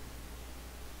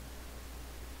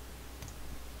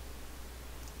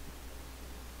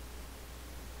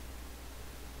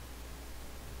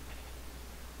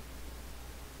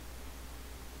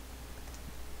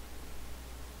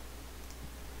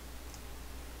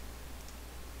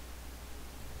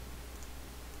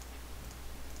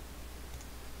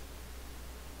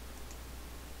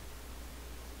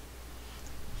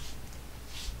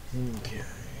 Okay.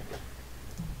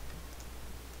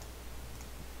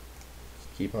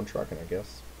 Just keep on trucking, I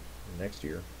guess. Next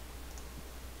year.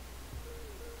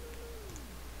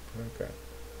 Okay.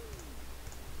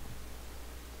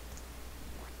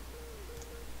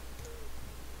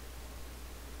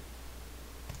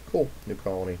 Cool. New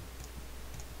colony.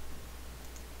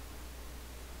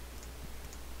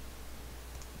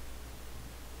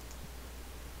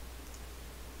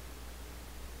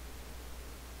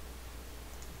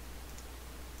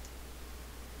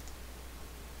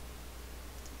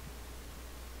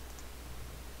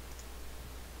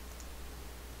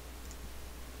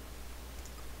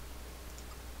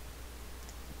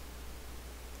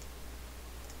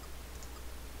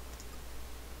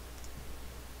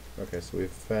 Okay, so we've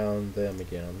found them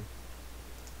again.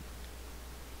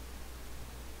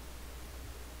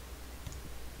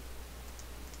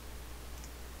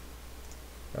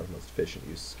 Not the most efficient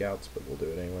use of scouts, but we'll do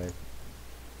it anyway.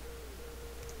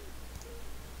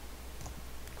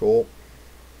 Cool.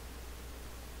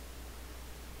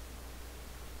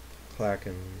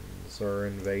 Klakens are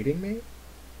invading me.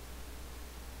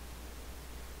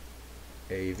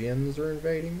 Avians are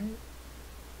invading me.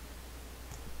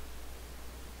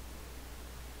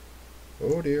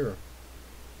 Oh dear.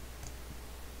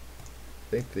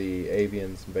 I think the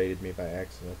avians invaded me by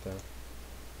accident though.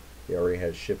 He already had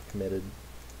a ship committed.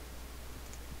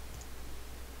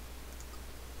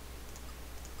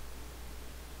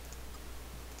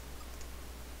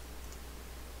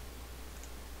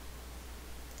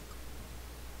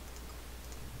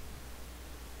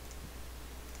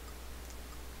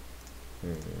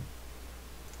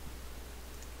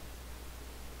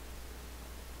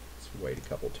 Let's wait a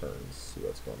couple turns, see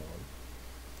what's going on.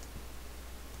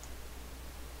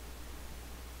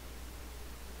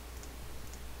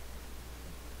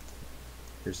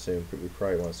 Here soon, but we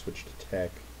probably want to switch to tech.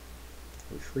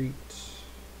 Retreat.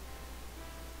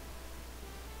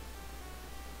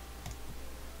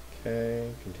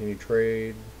 Okay, continue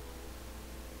trade.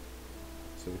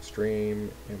 It's of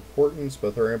extreme importance.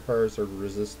 Both our empires are to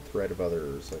resist the threat of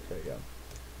others. Okay, yeah.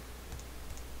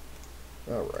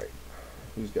 Alright.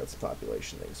 Who's got some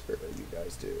population they can spare? You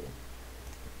guys do.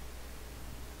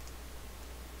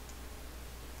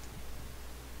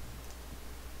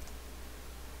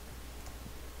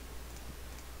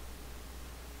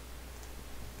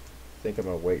 I think I'm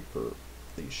going to wait for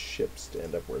these ships to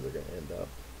end up where they're going to end up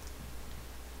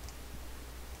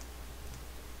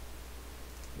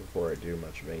before I do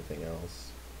much of anything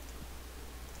else.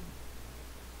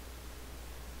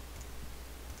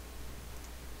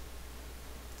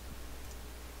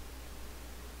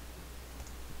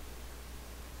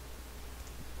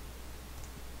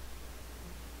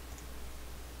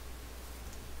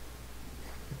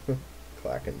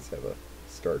 Klakens have a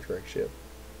Star Trek ship.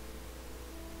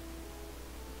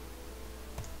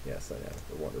 Yes, I know.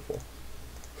 They're wonderful.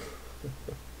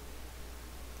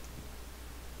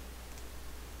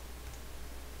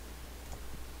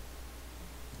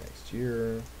 Next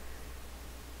year.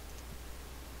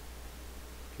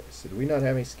 Okay, so do we not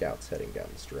have any scouts heading down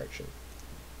this direction?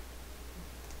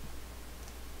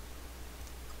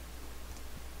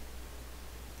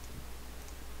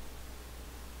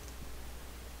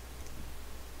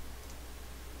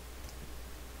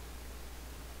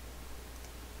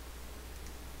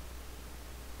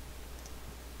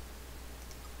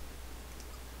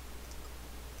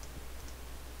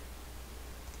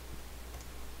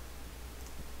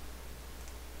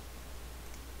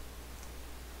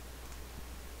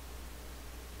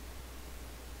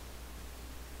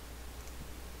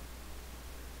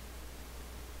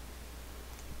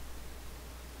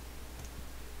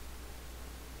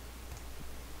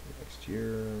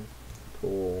 Year.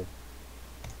 Cool.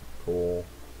 Cool.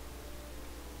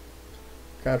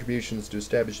 Contributions to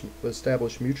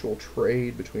establish mutual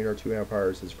trade between our two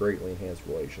empires has greatly enhanced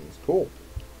relations. Cool.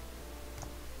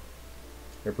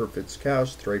 Emperor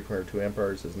Fitzcouch, the trade between our two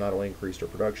empires has not only increased our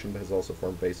production, but has also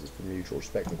formed bases for mutual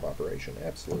respect and cooperation.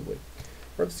 Absolutely.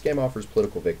 Or if this game offers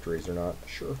political victories or not, I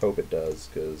sure hope it does,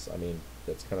 because, I mean,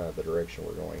 that's kind of the direction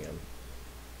we're going in.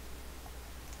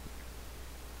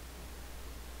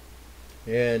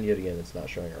 And yet again, it's not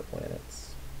showing our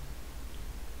planets.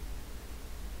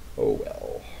 Oh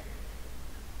well.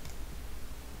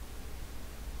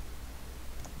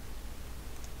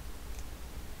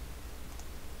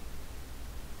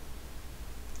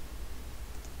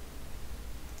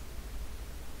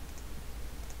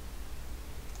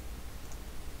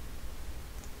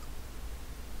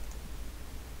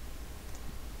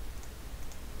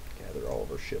 Gather all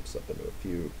of our ships up into a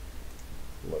few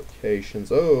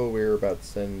locations. Oh, we're about to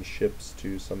send ships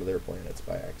to some of their planets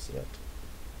by accident.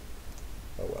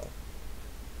 Oh well.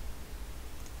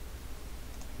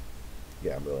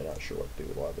 Yeah, I'm really not sure what to do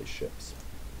with a lot of these ships.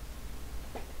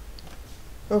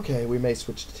 Okay, we may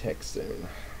switch to tech soon.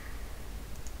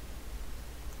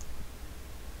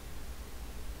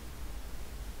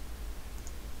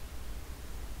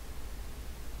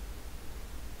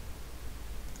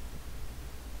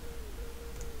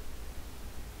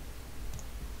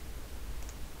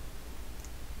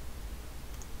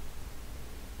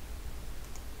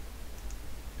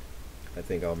 I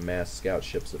think I'll mass scout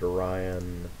ships at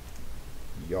Orion,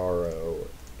 Yarrow,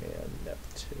 and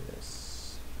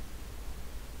Neptunus.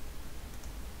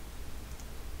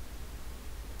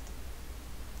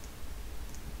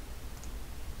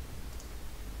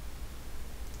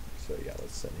 So yeah,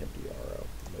 let's send him to Yarrow.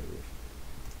 Move.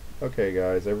 Okay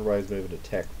guys, everybody's moving to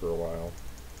tech for a while.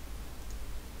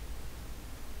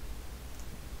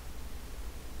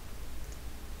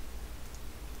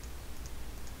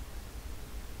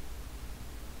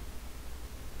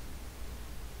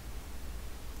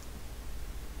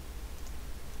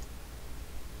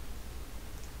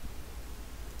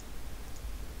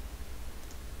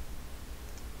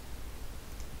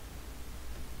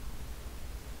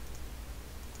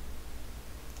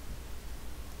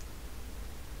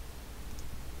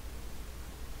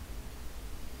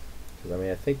 Because, I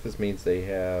mean, I think this means they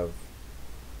have...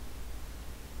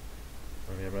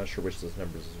 I mean, I'm not sure which of those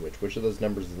numbers is which. Which of those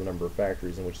numbers is the number of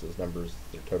factories and which of those numbers is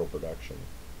their total production?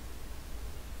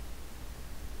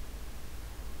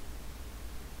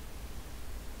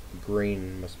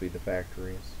 Green must be the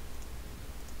factories.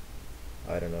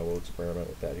 I don't know. We'll experiment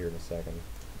with that here in a second.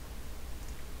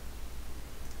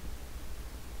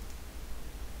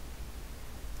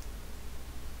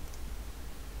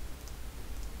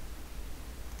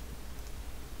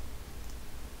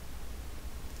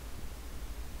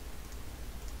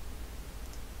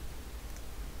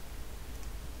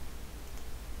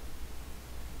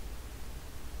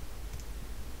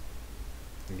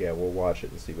 Yeah, we'll watch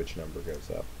it and see which number goes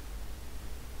up.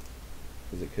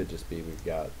 Because it could just be we've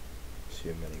got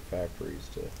too many factories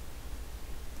to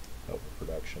help with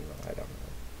production. I don't know.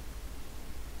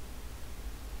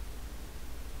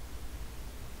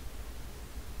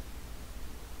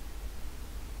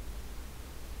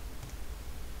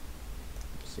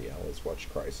 So yeah, let's watch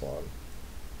Chrysalon.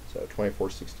 So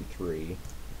 2463.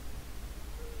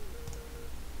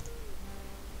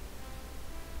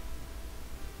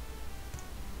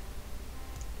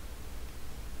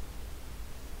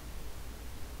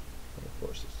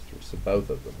 So both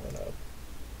of them went up.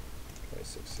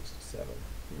 2667.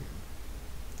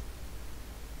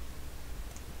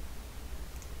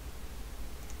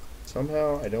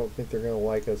 Somehow, I don't think they're going to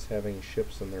like us having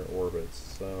ships in their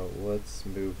orbits. So let's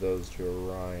move those to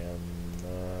Orion.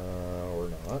 Or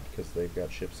not, because they've got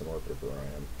ships in orbit of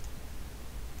Orion.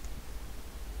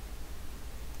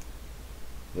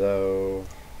 Though,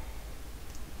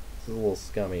 this is a little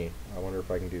scummy. I wonder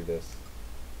if I can do this.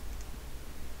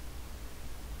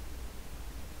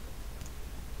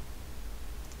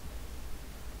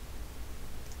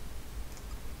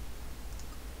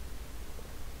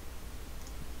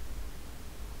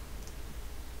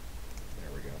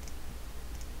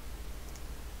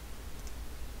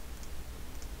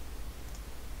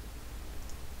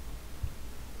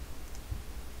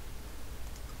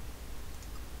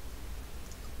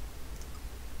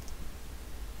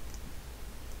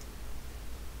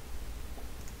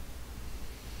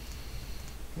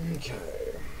 Okay.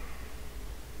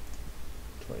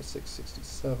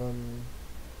 2667.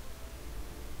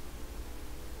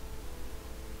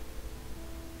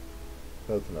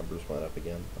 Both the numbers went up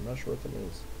again. I'm not sure what that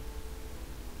means.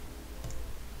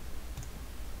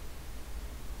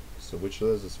 So which of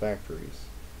those is factories?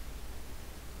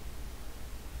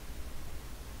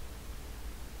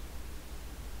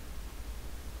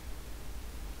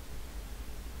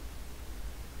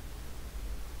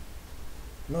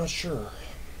 Not sure.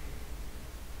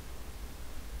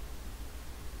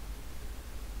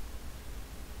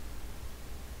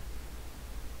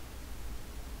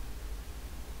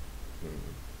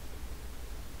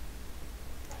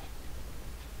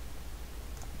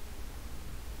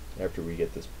 After we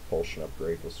get this propulsion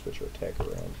upgrade, we'll switch our tech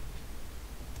around.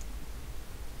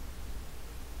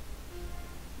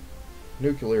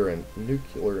 Nuclear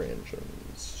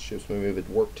engines. Ships may move at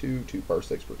warp 2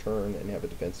 parsecs per turn, and have a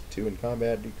defense of 2 in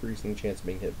combat, decreasing the chance of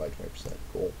being hit by 20%.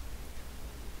 Cool.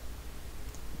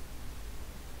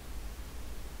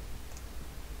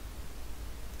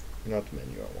 Not the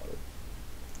menu I wanted.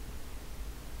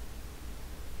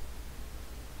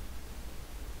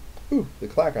 Ooh, the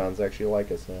Clacons actually like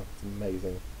us now. It's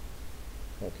amazing.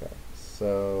 Okay,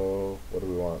 so what do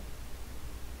we want?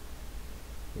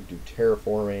 We do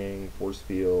terraforming, force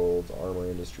fields, armor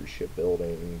industry,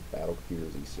 shipbuilding, battle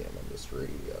computers, ECM industry,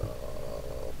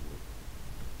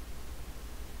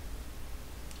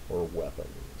 or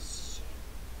weapons.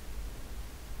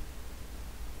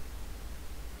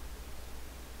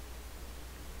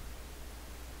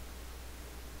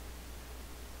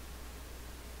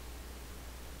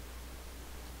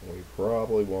 We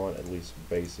probably want at least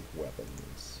basic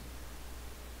weapons.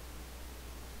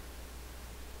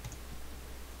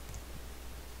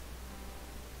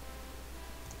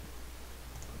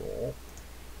 Cool.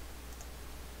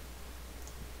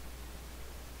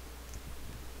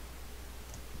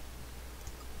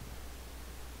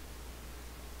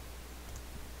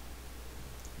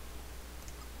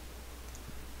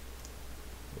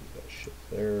 There's that ship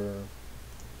there.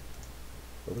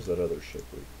 Where was that other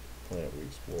planet we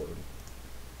explored?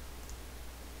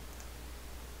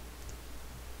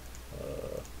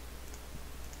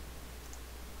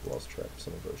 Lost track of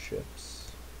some of those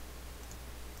ships.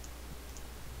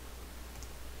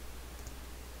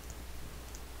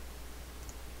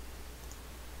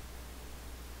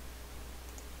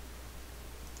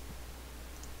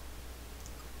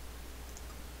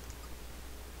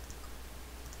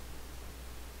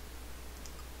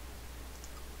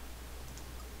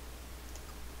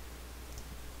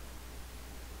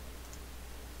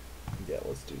 Yeah,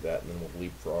 let's do that, and then we'll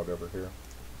leapfrog over here.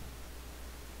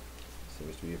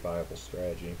 Seems to be a viable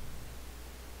strategy.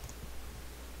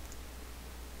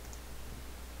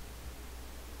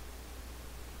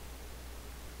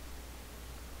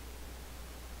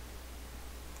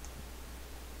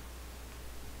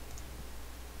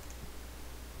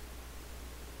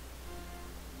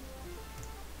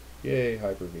 Yay,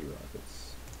 Hyper-V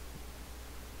rockets.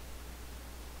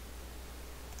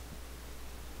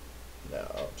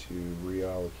 Now, to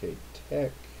reallocate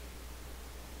tech.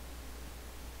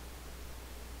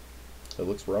 It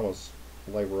looks we're almost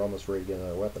ready to get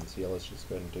another weapon. So yeah, let's just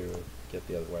go ahead and get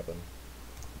the other weapon.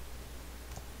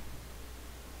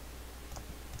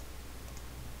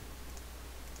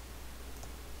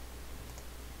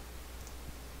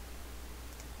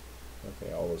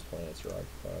 Okay, all those planets are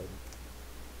occupied.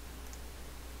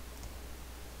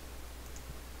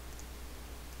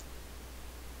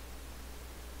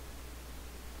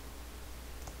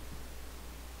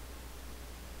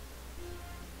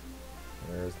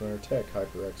 There's another tech,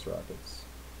 Hyper-X rockets.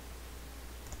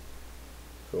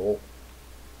 Cool.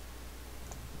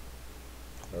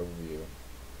 Overview.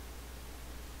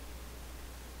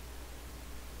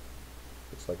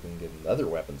 Looks like we can get another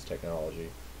weapons technology.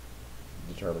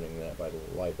 Determining that by the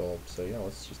light bulb. So yeah,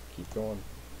 let's just keep going.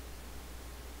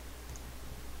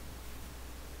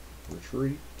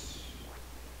 Retreat.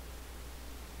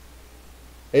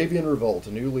 Avian revolt.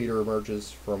 A new leader emerges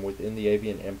from within the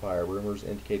Avian Empire. Rumors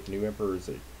indicate the new emperor is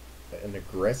an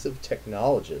aggressive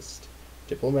technologist.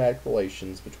 Diplomatic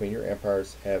relations between your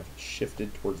empires have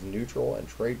shifted towards neutral, and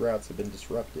trade routes have been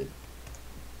disrupted.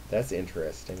 That's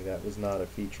interesting. That was not a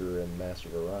feature in Master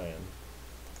of Orion.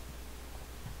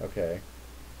 Okay.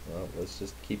 Well, let's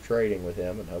just keep trading with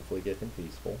him and hopefully get him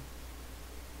peaceful.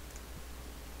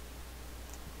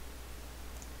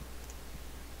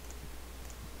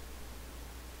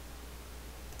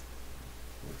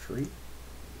 Retreat.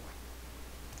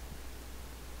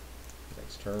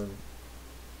 Next turn.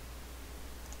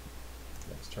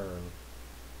 Next turn.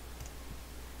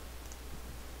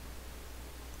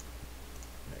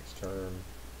 Next turn.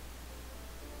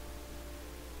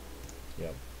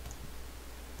 Yep.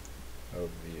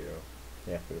 Overview.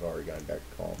 Yeah, we've already gone back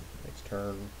to calm. Next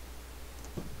turn.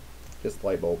 Guess the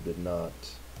light bulb did not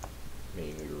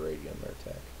mean we were ready to get their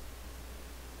attack.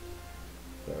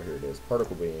 So here it is.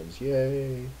 Particle beams.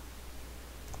 Yay!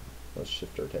 Let's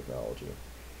shift our technology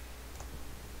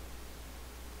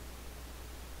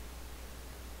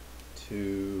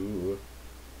to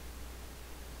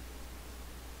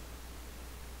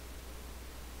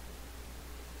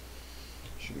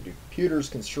should we do computers,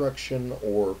 construction,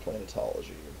 or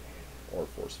planetology, or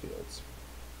force fields?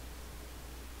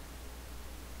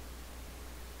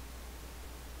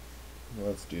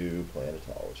 Let's do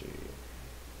planetology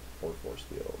or force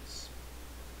fields.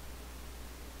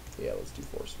 Yeah, let's do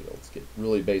force fields. Get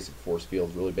really basic force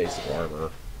fields, really basic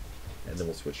armor, and then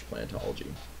we'll switch to planetology.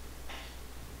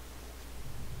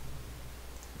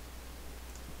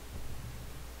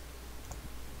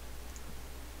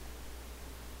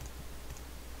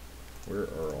 Where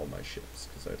are all my ships?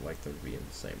 Because I'd like them to be in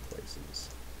the same places.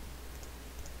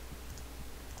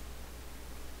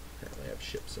 Apparently I have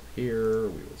ships up here.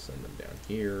 We will send them down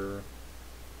here.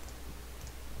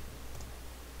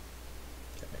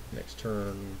 Okay, next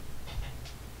turn.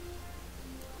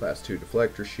 Class 2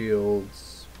 deflector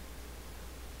shields.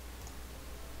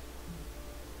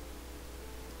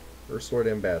 Ursuloid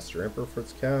Ambassador. Emperor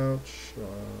Fritz Couch.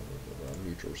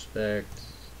 Mutual respect.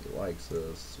 He likes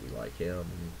us. We like him.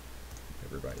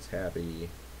 Everybody's happy.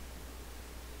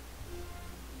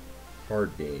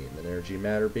 Hard Beam. An energy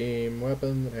matter beam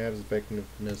weapon that has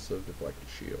effectiveness of deflected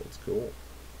shields. Cool.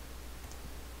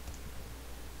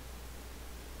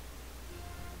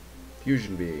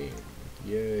 Fusion Beam.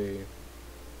 Yay.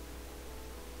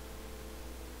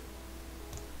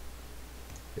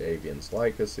 The avians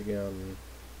like us again.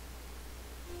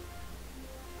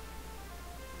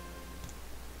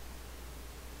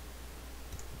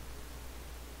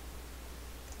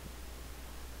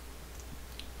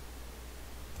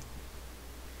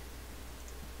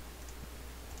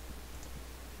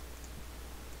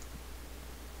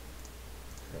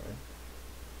 Okay.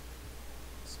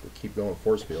 So we keep going with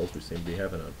force fields. We seem to be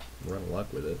having a run of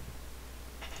luck with it.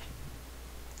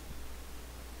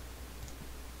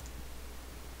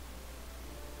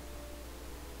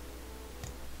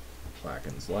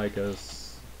 Blackens like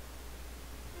us.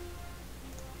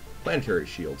 Planetary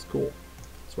shields, cool.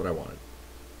 That's what I wanted.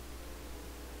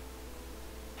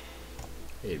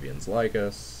 Avians like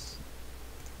us.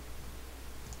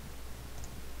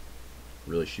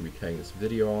 Really should be cutting this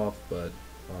video off, but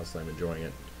honestly I'm enjoying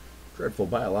it. Dreadful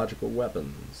biological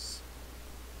weapons.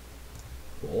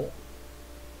 Cool.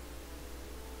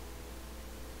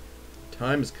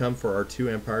 Time has come for our two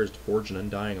empires to forge an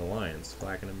undying alliance.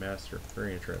 Flacken and Master.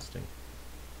 Very interesting.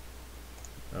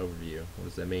 Overview. What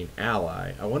does that mean?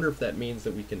 Ally. I wonder if that means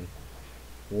that we can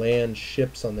land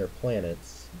ships on their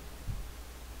planets.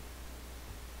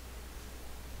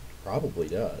 Probably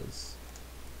does.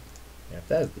 And if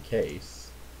that is the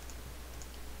case,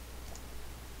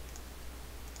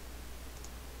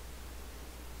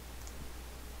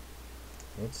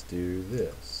 let's do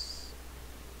this.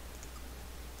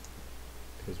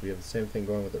 Because we have the same thing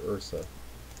going with the Ursa.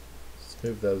 Let's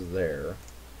move those there.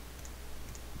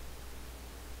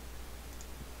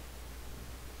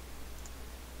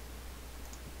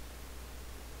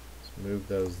 Let's move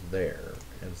those there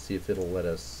and see if it'll let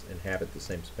us inhabit the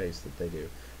same space that they do.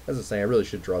 As I was saying, I really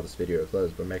should draw this video to a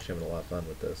close, but I'm actually having a lot of fun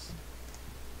with this.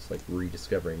 It's like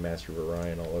rediscovering Master of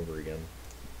Orion all over again.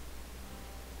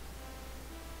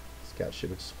 Scout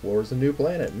ship explores a new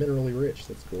planet, minerally rich.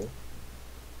 That's cool.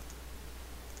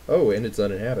 Oh, and it's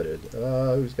uninhabited.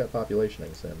 Who's got population I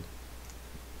can send?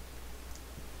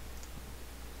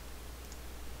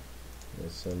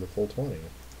 Let's send the full 20.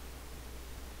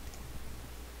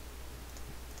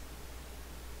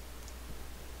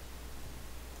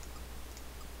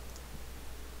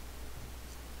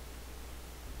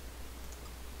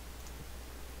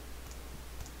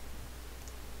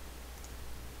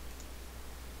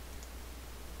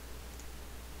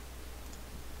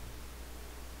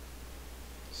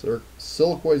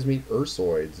 Silicoids meet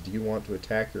Ursoids. Do you want to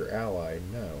attack your ally?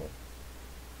 No.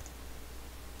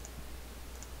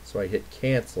 So I hit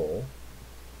cancel.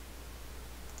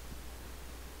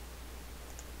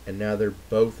 And now they're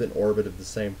both in orbit of the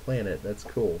same planet. That's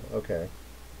cool. Okay.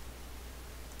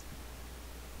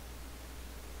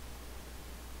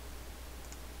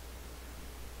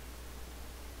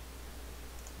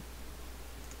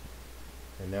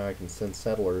 And now I can send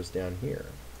settlers down here.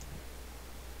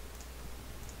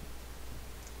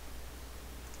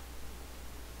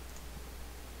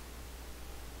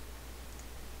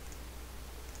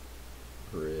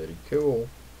 Pretty cool.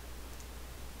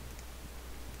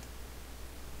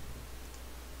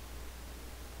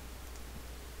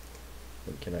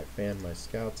 And can I fan my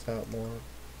scouts out more?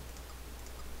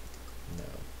 No.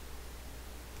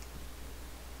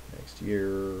 Next year,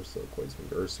 Silicoids meet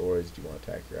Ursoids. Do you want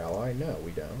to attack your ally? No,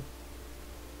 we don't.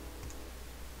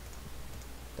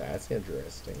 That's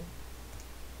interesting.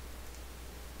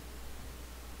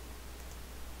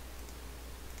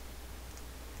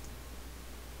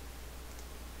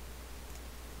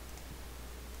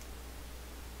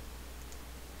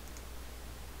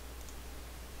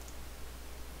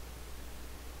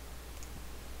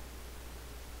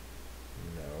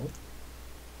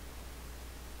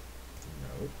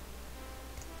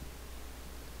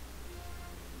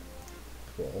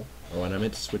 Oh, and I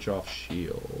meant to switch off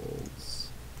shields.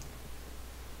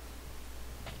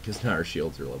 Because now our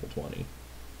shields are level 20.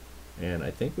 And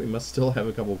I think we must still have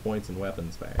a couple points in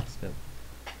weapons by accident.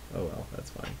 Oh well, that's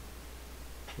fine.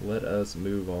 Let us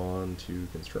move on to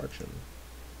construction.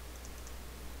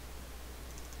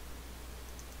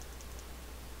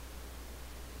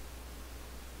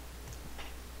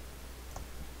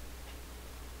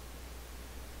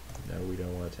 No, we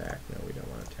don't want to attack. No, we don't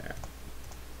want to attack.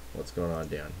 What's going on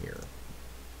down here?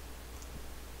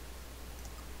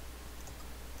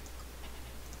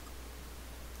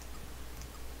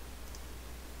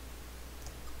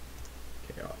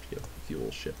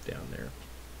 fuel ship down there.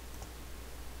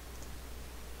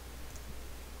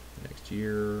 Next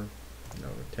year,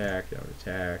 don't attack, don't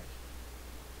attack.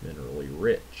 Minerally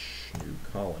rich, new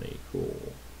colony,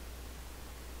 cool.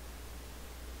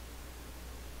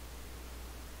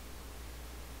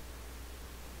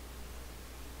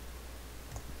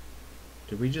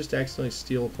 Did we just accidentally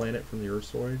steal a planet from the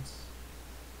Ursoids?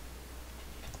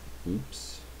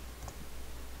 Oops.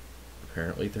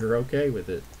 Apparently they're okay with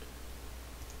it.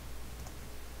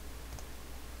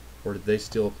 Or did they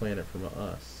steal a planet from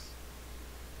us?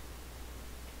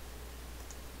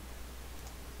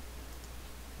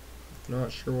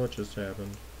 Not sure what just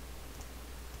happened.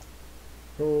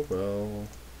 Oh well.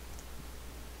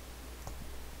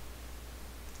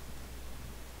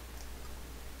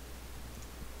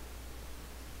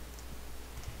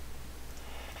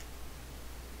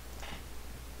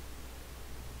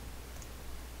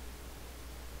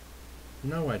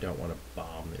 No, I don't want to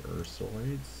bomb the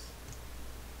Ursoids.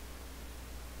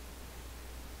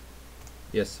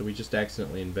 Yes, so we just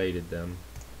accidentally invaded them.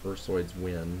 Ursoids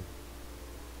win.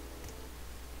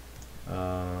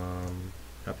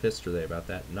 How pissed are they about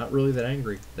that? Not really that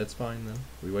angry. That's fine then.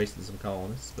 We wasted some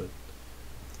colonists, but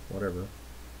whatever.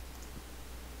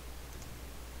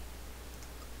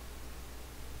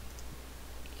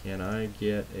 Can I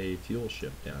get a fuel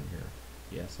ship down here?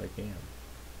 Yes, I can.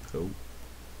 Cool.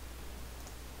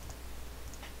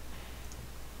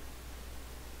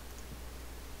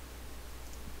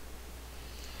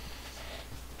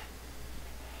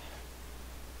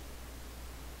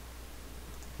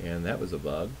 And that was a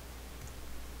bug.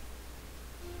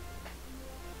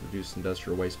 Reduce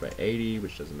industrial waste by 80,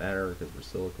 which doesn't matter because we're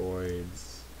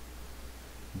silicoids.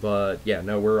 But yeah,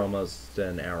 no, we're almost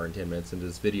an hour and 10 minutes into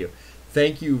this video.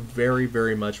 Thank you very,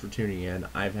 very much for tuning in.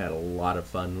 I've had a lot of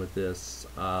fun with this.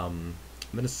 I'm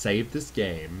going to save this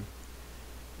game.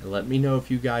 And let me know if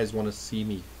you guys want to see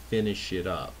me finish it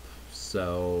up.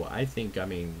 So, I think, I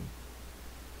mean,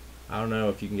 I don't know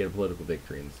if you can get a political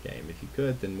victory in this game. If you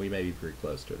could, then we may be pretty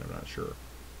close to it. I'm not sure.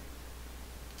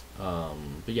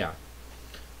 But yeah.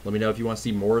 Let me know if you want to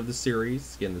see more of the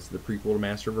series. Again, this is the prequel to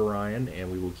Master of Orion,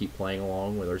 and we will keep playing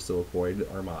along with our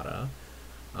Silicoid Armada.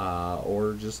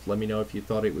 Or just let me know if you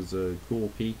thought it was a cool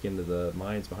peek into the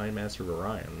minds behind Master of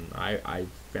Orion. I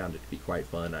found it to be quite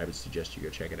fun. I would suggest you go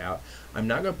check it out. I'm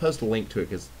not going to post a link to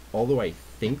it because although I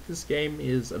think this game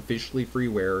is officially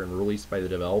freeware and released by the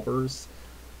developers,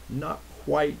 not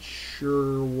quite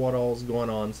sure what all's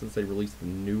going on since they released the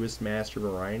newest Master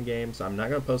of Orion game, so I'm not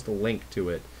going to post a link to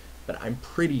it. But I'm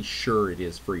pretty sure it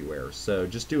is freeware. So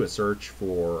just do a search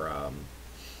for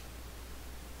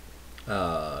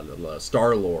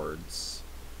Star-Lords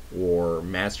or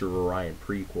Master of Orion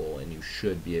prequel, and you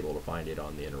should be able to find it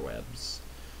on the interwebs.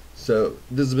 So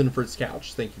this has been Fritz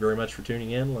Couch. Thank you very much for tuning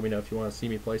in. Let me know if you want to see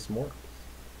me play some more.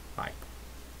 Bye.